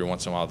every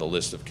once in a while the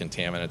list of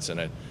contaminants in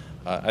it.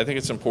 I think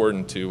it's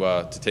important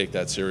to take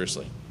that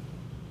seriously.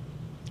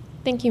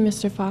 Thank you,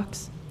 Mr.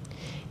 Foxx.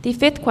 The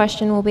fifth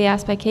question will be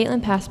asked by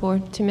Caitlin Passmore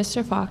to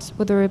Mr. Foxx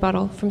with a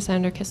rebuttal from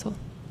Senator Kissel.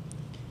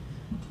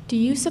 Do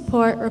you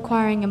support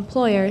requiring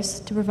employers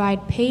to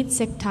provide paid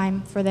sick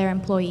time for their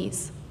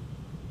employees?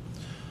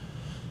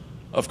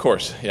 Of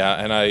course, yeah,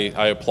 and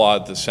I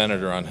applaud the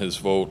senator on his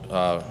vote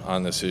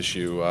on this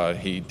issue.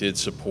 He did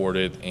support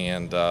it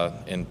and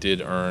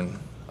did earn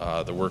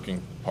the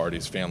Working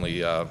Party's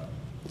family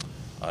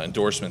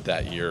endorsement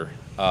that year.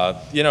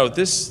 You know,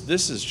 this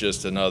is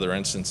just another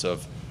instance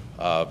of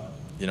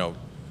you know,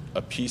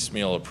 a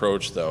piecemeal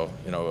approach, though,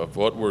 you know, of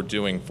what we're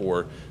doing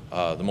for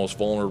the most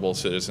vulnerable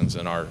citizens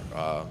in our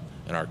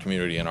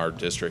community, in our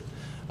district.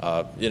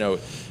 You know,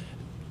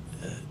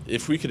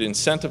 if we could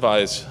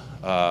incentivize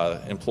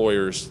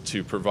employers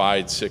to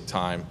provide sick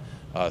time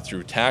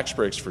through tax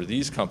breaks for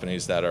these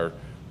companies that are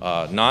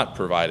not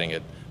providing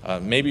it,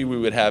 maybe we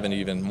would have an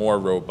even more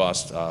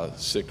robust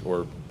sick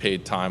or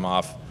paid time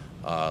off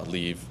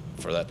leave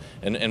for that.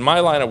 And in my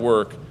line of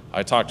work,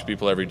 I talk to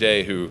people every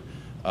day who,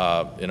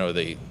 you know,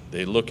 they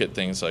look at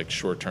things like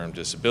short-term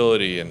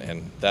disability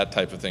and that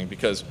type of thing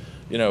because,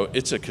 you know,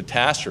 it's a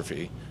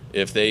catastrophe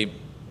if they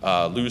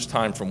lose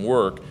time from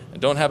work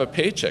and don't have a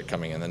paycheck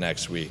coming in the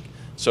next week.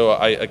 So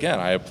again,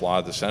 I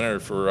applaud the senator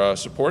for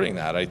supporting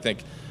that. I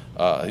think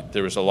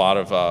there was a lot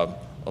of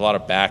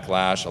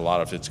backlash, a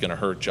lot of it's going to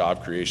hurt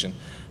job creation,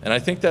 and I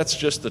think that's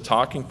just the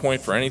talking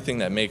point for anything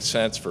that makes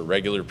sense for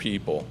regular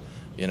people.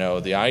 You know,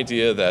 the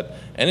idea that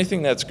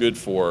anything that's good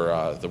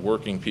for the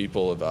working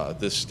people of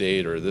this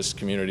state or this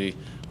community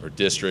or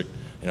district,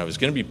 you know, is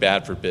going to be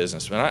bad for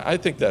business. And I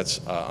think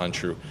that's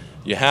untrue.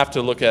 You have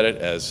to look at it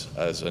as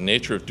a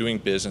nature of doing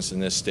business in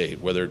this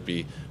state, whether it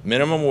be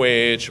minimum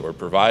wage or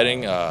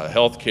providing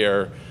health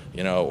care,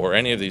 you know, or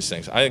any of these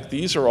things. I think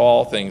these are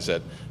all things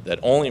that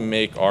only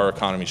make our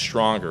economy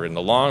stronger in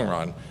the long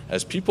run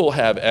as people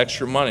have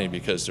extra money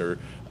because they're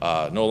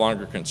no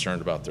longer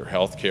concerned about their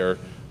health care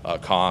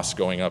costs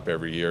going up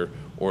every year,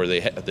 or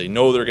they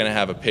know they're going to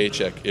have a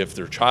paycheck if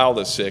their child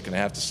is sick and they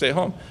have to stay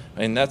home.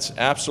 I mean, that's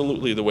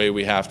absolutely the way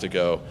we have to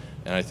go.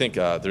 And I think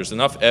there's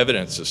enough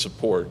evidence to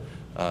support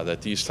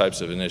that these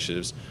types of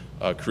initiatives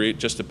create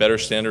just a better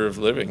standard of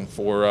living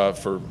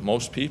for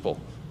most people,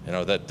 you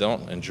know, that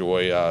don't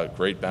enjoy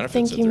great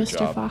benefits Thank at you, their Mr.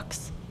 job.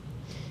 Foxx.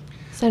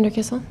 Senator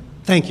Kissel.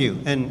 Thank you.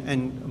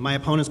 And my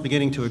opponent's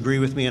beginning to agree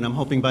with me, and I'm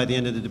hoping by the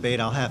end of the debate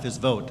I'll have his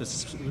vote.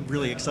 This is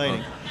really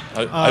exciting.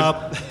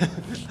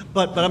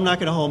 But I'm not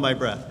going to hold my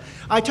breath.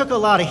 I took a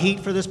lot of heat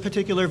for this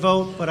particular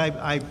vote, but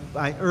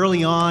I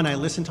early on I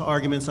listened to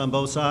arguments on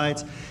both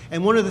sides.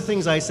 And one of the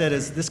things I said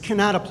is this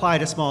cannot apply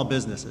to small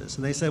businesses.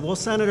 And they said, well,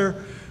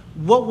 Senator,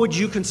 what would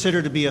you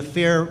consider to be a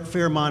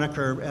fair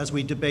moniker as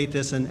we debate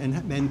this,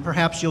 and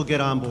perhaps you'll get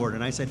on board?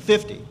 And I said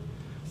 50.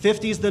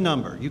 50 is the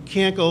number. You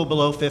can't go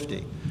below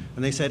 50.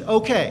 And they said,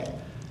 okay,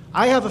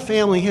 I have a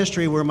family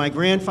history where my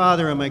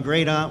grandfather and my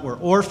great aunt were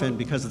orphaned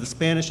because of the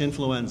Spanish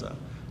influenza.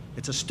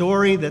 It's a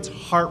story that's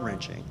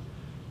heart-wrenching.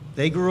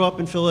 They grew up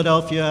in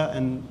Philadelphia,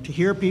 and to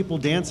hear people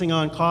dancing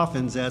on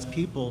coffins as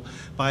people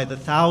by the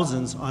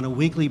thousands on a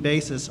weekly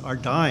basis are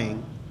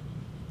dying.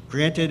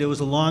 Granted, it was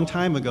a long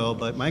time ago,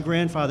 but my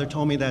grandfather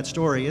told me that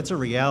story. It's a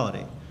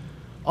reality.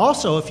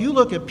 Also, if you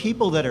look at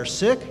people that are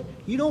sick,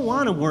 you don't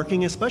want them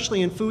working,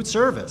 especially in food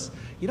service.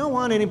 You don't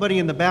want anybody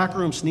in the back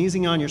room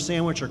sneezing on your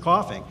sandwich or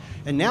coughing.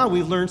 And now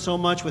we've learned so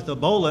much with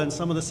Ebola and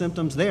some of the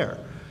symptoms there.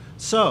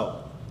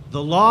 So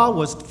the law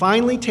was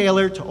finally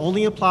tailored to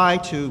only apply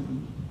to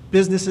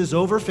businesses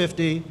over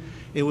 50.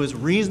 It was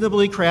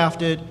reasonably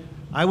crafted.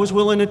 I was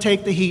willing to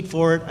take the heat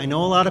for it. I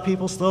know a lot of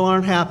people still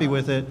aren't happy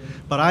with it,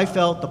 but I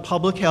felt the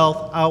public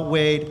health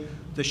outweighed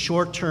the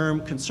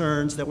short-term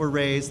concerns that were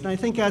raised. And I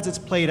think as it's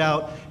played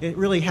out, it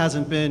really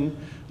hasn't been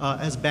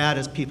as bad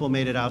as people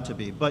made it out to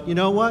be. But you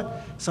know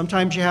what?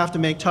 Sometimes you have to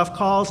make tough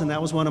calls, and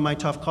that was one of my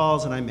tough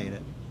calls, and I made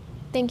it.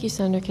 Thank you,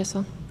 Senator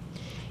Kissel.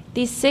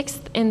 The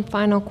sixth and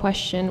final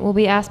question will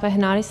be asked by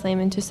Hennady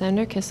Slayman to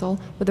Senator Kissel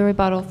with a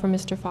rebuttal from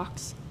Mr.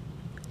 Foxx.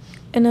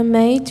 In a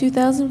May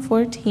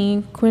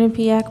 2014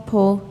 Quinnipiac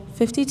poll,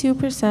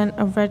 52%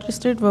 of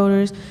registered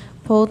voters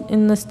polled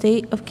in the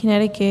state of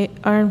Connecticut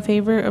are in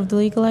favor of the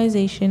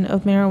legalization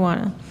of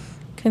marijuana.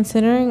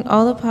 Considering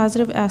all the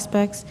positive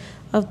aspects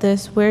of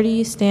this, where do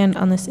you stand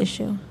on this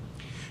issue?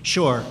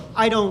 Sure.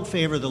 I don't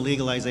favor the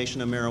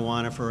legalization of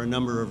marijuana for a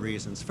number of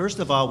reasons. First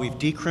of all, we've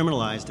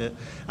decriminalized it,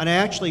 and I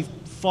actually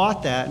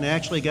fought that, and I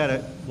actually got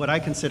what I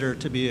consider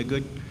to be a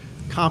good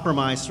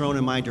compromise thrown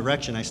in my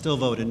direction. I still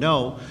voted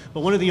no, but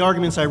one of the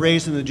arguments I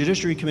raised in the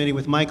Judiciary Committee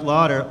with Mike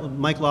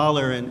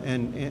Lawler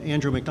and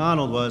Andrew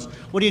McDonald was,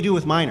 what do you do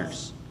with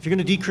minors? If you're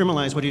going to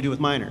decriminalize, what do you do with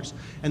minors?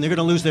 And they're going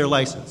to lose their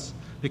license.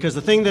 Because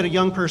the thing that a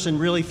young person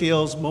really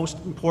feels most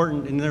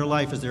important in their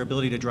life is their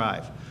ability to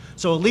drive.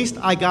 So at least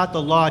I got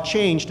the law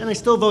changed, and I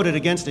still voted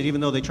against it, even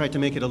though they tried to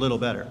make it a little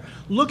better.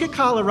 Look at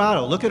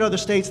Colorado. Look at other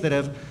states that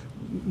have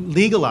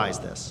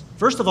legalized this.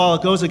 First of all,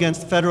 it goes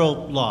against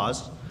federal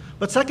laws.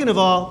 But second of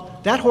all,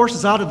 that horse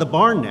is out of the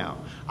barn now.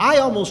 I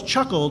almost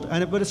chuckled,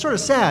 but it's sort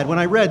of sad when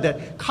I read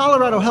that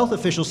Colorado health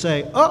officials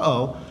say,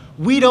 uh-oh,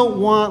 we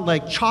don't want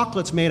like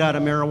chocolates made out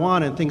of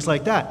marijuana and things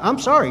like that. I'm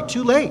sorry,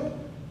 too late.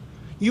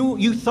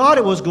 You thought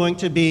it was going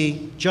to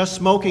be just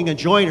smoking a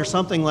joint or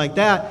something like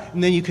that,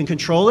 and then you can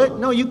control it?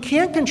 No, you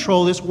can't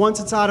control this once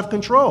it's out of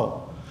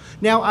control.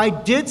 Now, I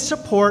did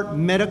support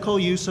medical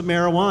use of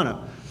marijuana,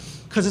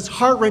 because it's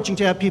heart-wrenching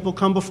to have people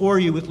come before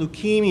you with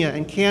leukemia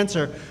and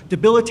cancer,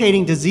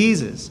 debilitating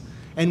diseases.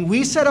 And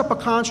we set up a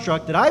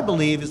construct that I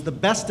believe is the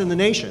best in the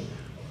nation.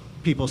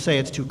 People say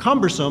it's too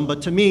cumbersome,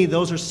 but to me,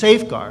 those are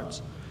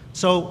safeguards.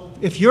 So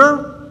if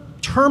you're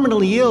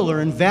terminally ill or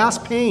in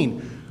vast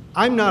pain,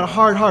 I'm not a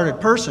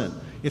hard-hearted person.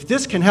 If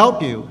this can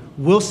help you,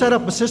 we'll set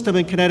up a system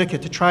in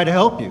Connecticut to try to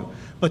help you.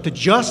 But to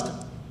just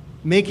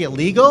make it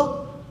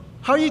legal,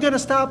 how are you going to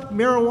stop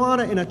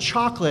marijuana in a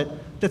chocolate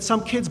that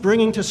some kid's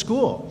bringing to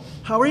school?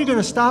 How are you going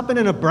to stop it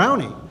in a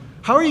brownie?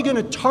 How are you going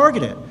to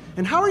target it?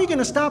 And how are you going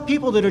to stop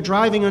people that are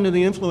driving under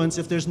the influence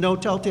if there's no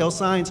telltale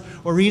signs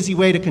or easy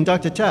way to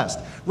conduct a test?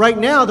 Right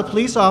now, the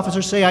police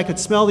officers say I could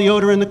smell the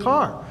odor in the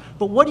car.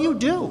 But what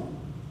do?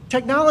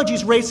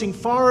 Technology's racing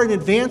far in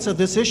advance of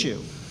this issue.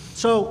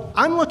 So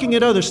I'm looking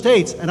at other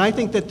states, and I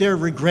think that they're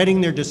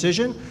regretting their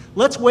decision.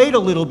 Let's wait a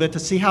little bit to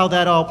see how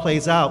that all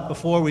plays out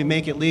before we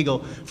make it legal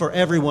for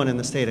everyone in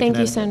the state of Connecticut.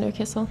 Thank you, Senator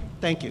Kissel.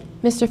 Thank you.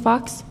 Mr.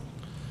 Foxx?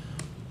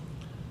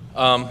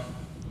 I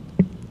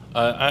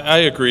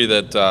agree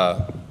that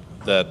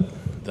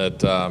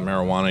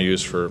marijuana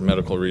use for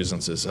medical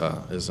reasons is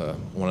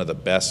one of the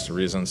best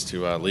reasons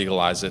to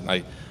legalize it.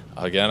 And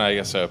I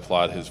guess I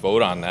applaud his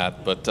vote on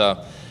that. But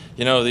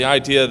you know, the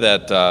idea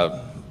that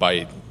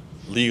by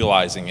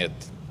legalizing it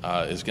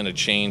is going to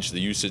change the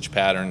usage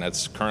pattern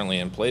that's currently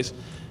in place,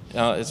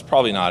 it's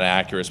probably not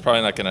accurate. It's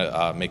probably not going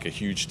to make a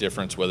huge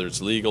difference whether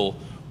it's legal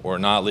or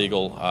not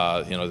legal.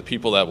 You know, the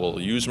people that will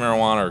use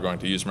marijuana are going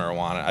to use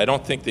marijuana. I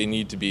don't think they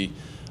need to be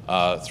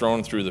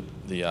thrown through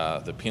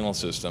the penal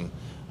system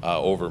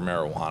over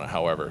marijuana,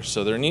 however.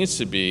 So there needs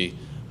to be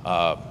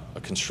a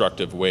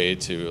constructive way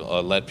to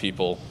let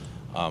people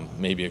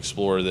maybe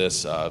explore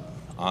this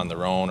on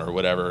their own or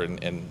whatever,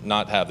 and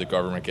not have the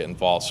government get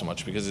involved so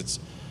much, because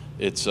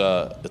it's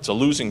a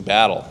losing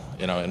battle,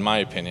 you know, in my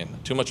opinion.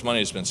 Too much money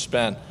has been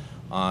spent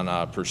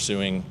on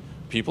pursuing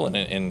people and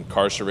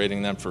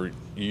incarcerating them for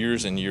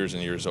years and years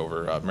and years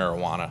over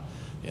marijuana.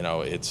 You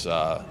know, it's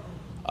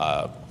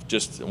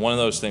just one of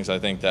those things I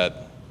think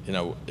that, you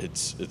know,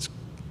 it's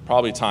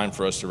probably time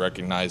for us to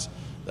recognize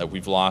that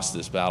we've lost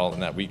this battle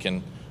and that we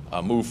can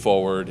move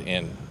forward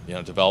and, you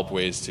know, develop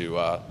ways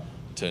to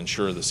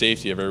ensure the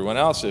safety of everyone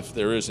else if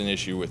there is an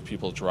issue with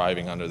people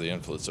driving under the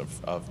influence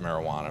of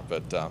marijuana.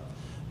 But,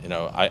 you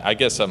know, I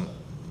guess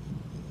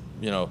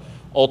you know,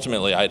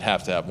 ultimately I'd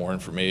have to have more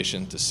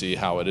information to see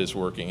how it is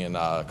working in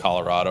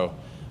Colorado.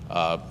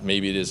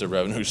 Maybe it is a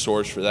revenue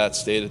source for that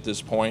state at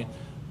this point,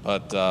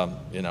 but,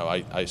 you know,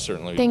 I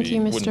certainly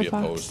wouldn't be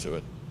opposed to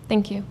it.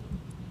 Thank you.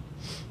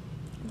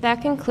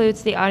 That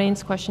concludes the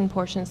audience question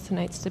portion of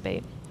tonight's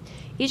debate.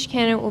 Each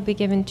candidate will be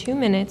given 2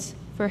 minutes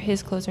for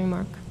his closing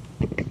remark.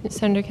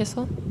 Senator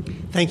Kissel.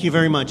 Thank you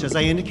very much. As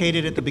I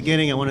indicated at the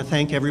beginning, I want to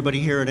thank everybody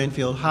here at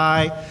Enfield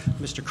High,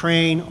 Mr.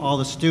 Crane, all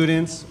the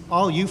students,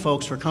 all you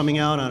folks for coming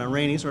out on a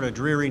rainy, sort of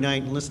dreary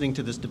night and listening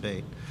to this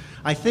debate.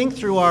 I think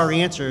through our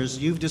answers,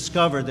 you've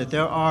discovered that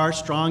there are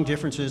strong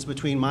differences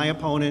between my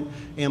opponent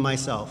and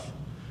myself.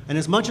 And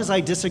as much as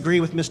I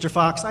disagree with Mr.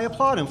 Foxx, I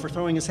applaud him for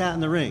throwing his hat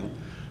in the ring.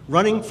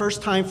 Running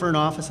first time for an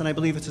office, and I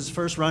believe it's his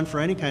first run for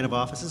any kind of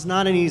office, is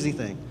not an easy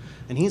thing.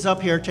 And he's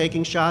up here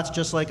taking shots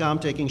just like I'm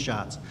taking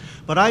shots.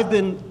 But I've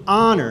been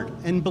honored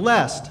and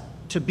blessed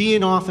to be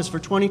in office for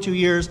 22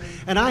 years,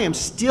 and I am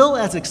still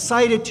as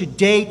excited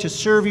today to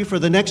serve you for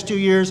the next 2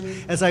 years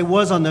as I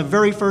was on the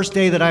very first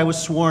day that I was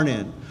sworn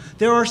in.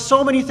 There are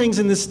so many things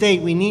in this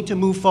state we need to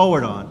move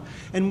forward on.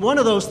 And one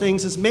of those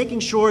things is making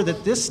sure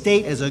that this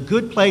state is a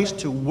good place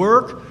to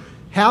work,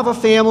 have a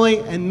family,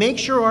 and make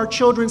sure our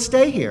children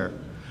stay here.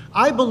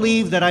 I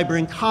believe that I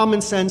bring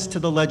common sense to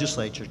the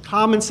legislature,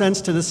 common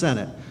sense to the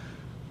Senate.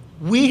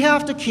 We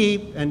have to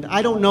keep, and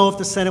I don't know if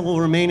the Senate will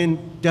remain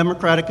in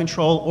Democratic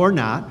control or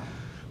not,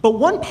 but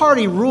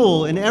one-party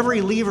rule in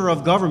every lever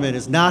of government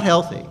is not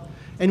healthy.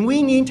 And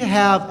we need to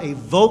have a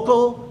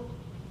vocal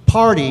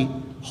party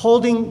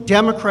holding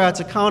Democrats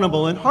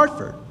accountable in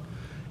Hartford.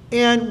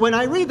 And when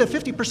I read that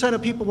 50%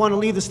 of people want to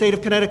leave the state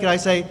of Connecticut, I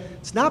say,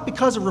 it's not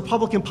because of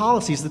Republican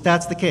policies that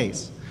that's the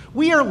case.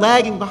 We are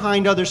lagging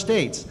behind other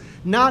states.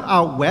 Not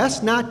out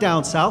west, not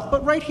down south,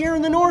 but right here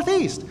in the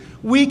Northeast.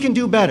 We can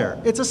do better.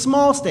 It's a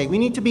small state. We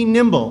need to be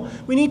nimble.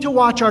 We need to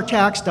watch our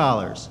tax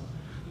dollars.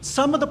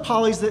 Some of the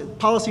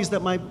policies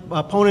that my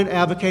opponent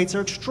advocates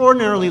are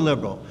extraordinarily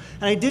liberal,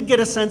 and I did get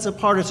a sense of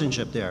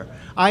partisanship there.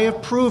 I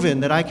have proven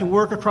that I can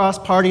work across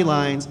party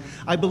lines.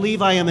 I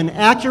believe I am an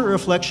accurate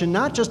reflection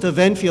not just of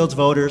Enfield's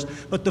voters,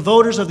 but the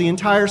voters of the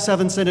entire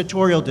 7th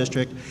Senatorial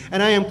District,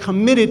 and I am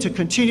committed to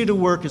continue to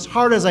work as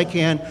hard as I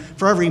can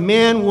for every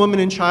man, woman,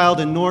 and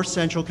child in North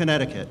Central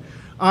Connecticut.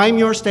 I'm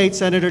your state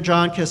Senator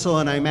John Kissel,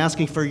 and I'm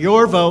asking for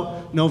your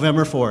vote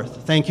November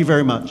 4th. Thank you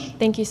very much.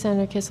 Thank you,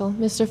 Senator Kissel.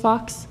 Mr.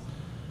 Foxx.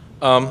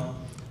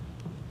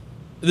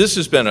 This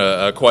has been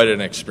quite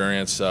an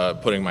experience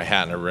putting my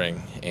hat in a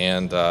ring,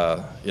 and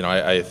you know,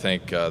 I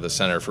thank the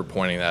Senator for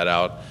pointing that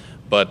out.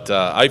 But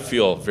I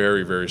feel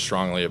very, very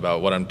strongly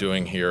about what I'm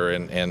doing here,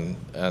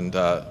 and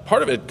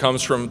part of it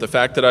comes from the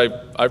fact that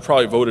I've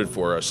probably voted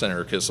for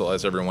Senator Kissel,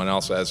 as everyone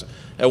else has,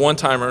 at one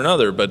time or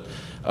another. But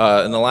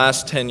in the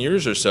last 10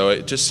 years or so,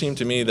 it just seemed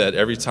to me that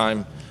every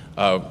time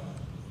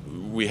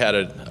we had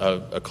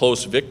a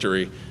close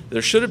victory,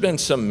 there should have been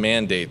some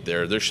mandate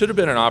there. There should have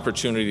been an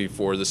opportunity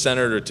for the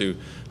senator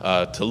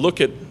to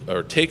look at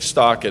or take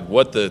stock at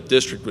what the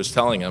district was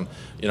telling him,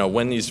 you know,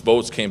 when these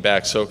votes came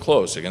back so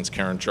close against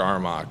Karen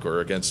Jarmock or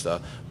against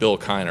Bill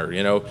Kiner.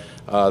 You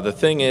know, the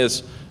thing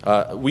is,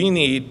 we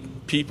need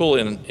people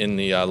in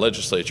the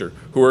legislature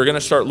who are going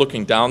to start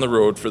looking down the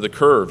road for the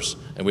curves,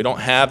 and we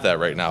don't have that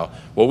right now.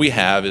 What we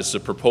have is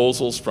the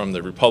proposals from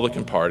the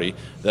Republican Party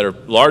that are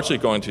largely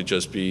going to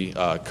just be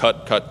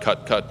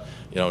cut,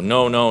 you know,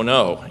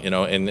 no, you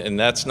know, and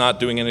that's not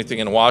doing anything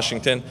in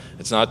Washington.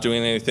 It's not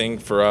doing anything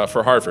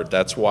for Hartford.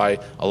 That's why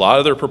a lot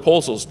of their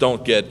proposals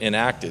don't get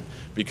enacted,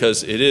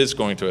 because it is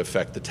going to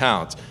affect the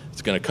towns.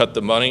 It's going to cut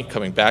the money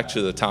coming back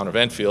to the town of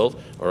Enfield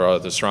or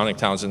the surrounding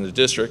towns in the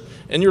district,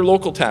 and your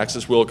local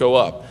taxes will go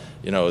up.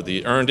 You know,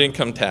 the earned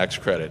income tax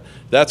credit,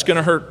 that's going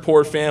to hurt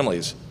poor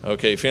families,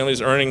 okay?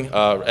 Families earning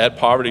at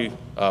poverty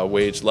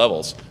wage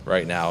levels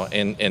right now,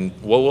 and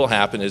what will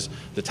happen is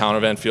the town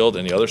of Enfield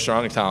and the other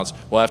surrounding towns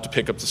will have to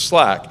pick up the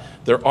slack.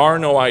 There are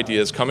no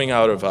ideas coming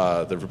out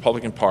of the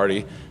Republican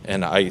Party,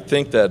 and I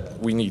think that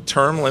we need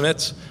term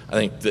limits. I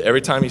think that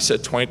every time he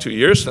said 22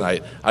 years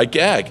tonight, I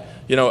gag.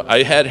 You know,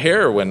 I had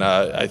hair when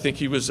I think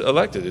he was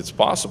elected. It's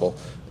possible.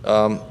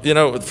 You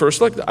know,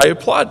 first elected, I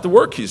applaud the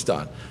work he's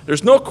done.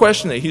 There's no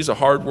question that he's a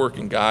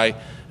hard-working guy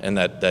and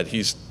that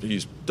he's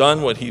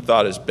done what he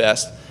thought is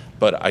best.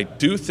 But I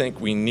do think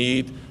we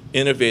need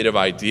innovative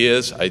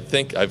ideas. I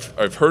think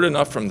I've heard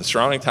enough from the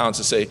surrounding towns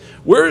to say,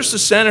 where is the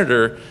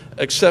senator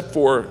except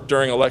for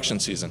during election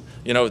season?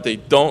 You know, they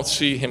don't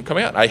see him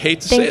coming out. I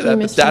hate to say that,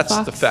 but that's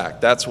the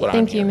fact. That's what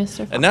I'm hearing. Thank you, Mr.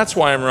 Foxx. And that's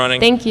why I'm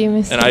running. Thank you,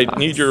 Mr. And I Foxx.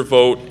 need your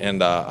vote,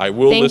 and I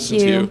will listen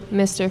to you. Thank you,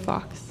 Mr.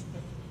 Foxx.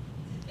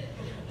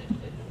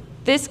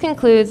 This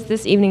concludes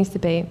this evening's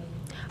debate.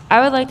 I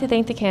would like to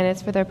thank the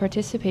candidates for their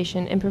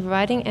participation in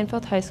providing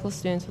Enfield High School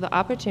students with the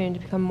opportunity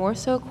to become more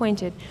so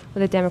acquainted with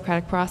the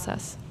democratic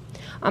process.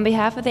 On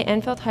behalf of the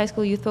Enfield High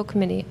School Youth Vote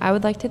Committee, I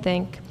would like to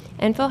thank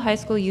Enfield High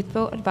School Youth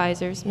Vote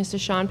advisors, Mr.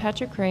 Sean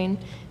Patrick Crane,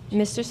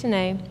 Mr.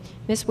 Sinay,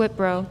 Ms.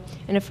 Whitbrow,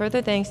 and a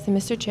further thanks to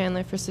Mr.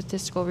 Chandler for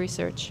statistical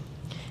research.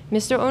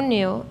 Mr.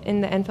 O'Neill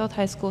in the Enfield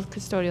High School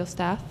custodial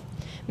staff,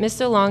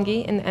 Mr.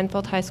 Longy in the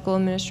Enfield High School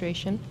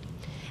administration,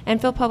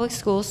 Enfield Public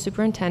Schools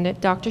Superintendent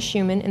Dr.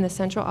 Schumann in the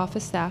central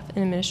office staff and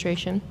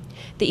administration,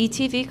 the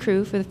ETV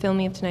crew for the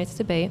filming of tonight's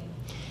debate,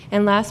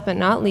 and last but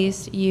not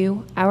least,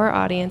 you, our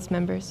audience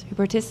members, who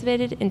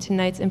participated in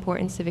tonight's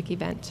important civic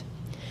event.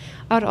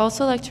 I would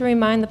also like to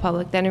remind the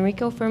public that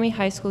Enrico Fermi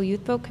High School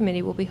Youth Vote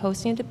Committee will be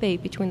hosting a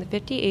debate between the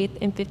 58th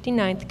and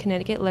 59th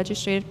Connecticut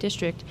Legislative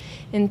District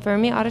in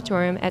Fermi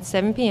Auditorium at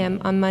 7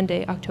 p.m. on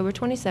Monday, October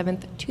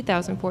 27th,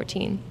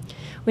 2014.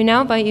 We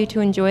now invite you to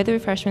enjoy the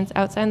refreshments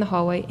outside in the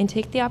hallway and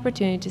take the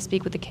opportunity to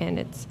speak with the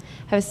candidates.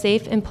 Have a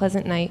safe and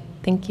pleasant night.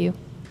 Thank you.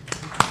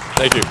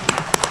 Thank you.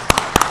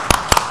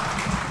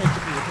 Thank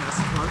you for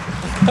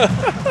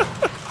your support.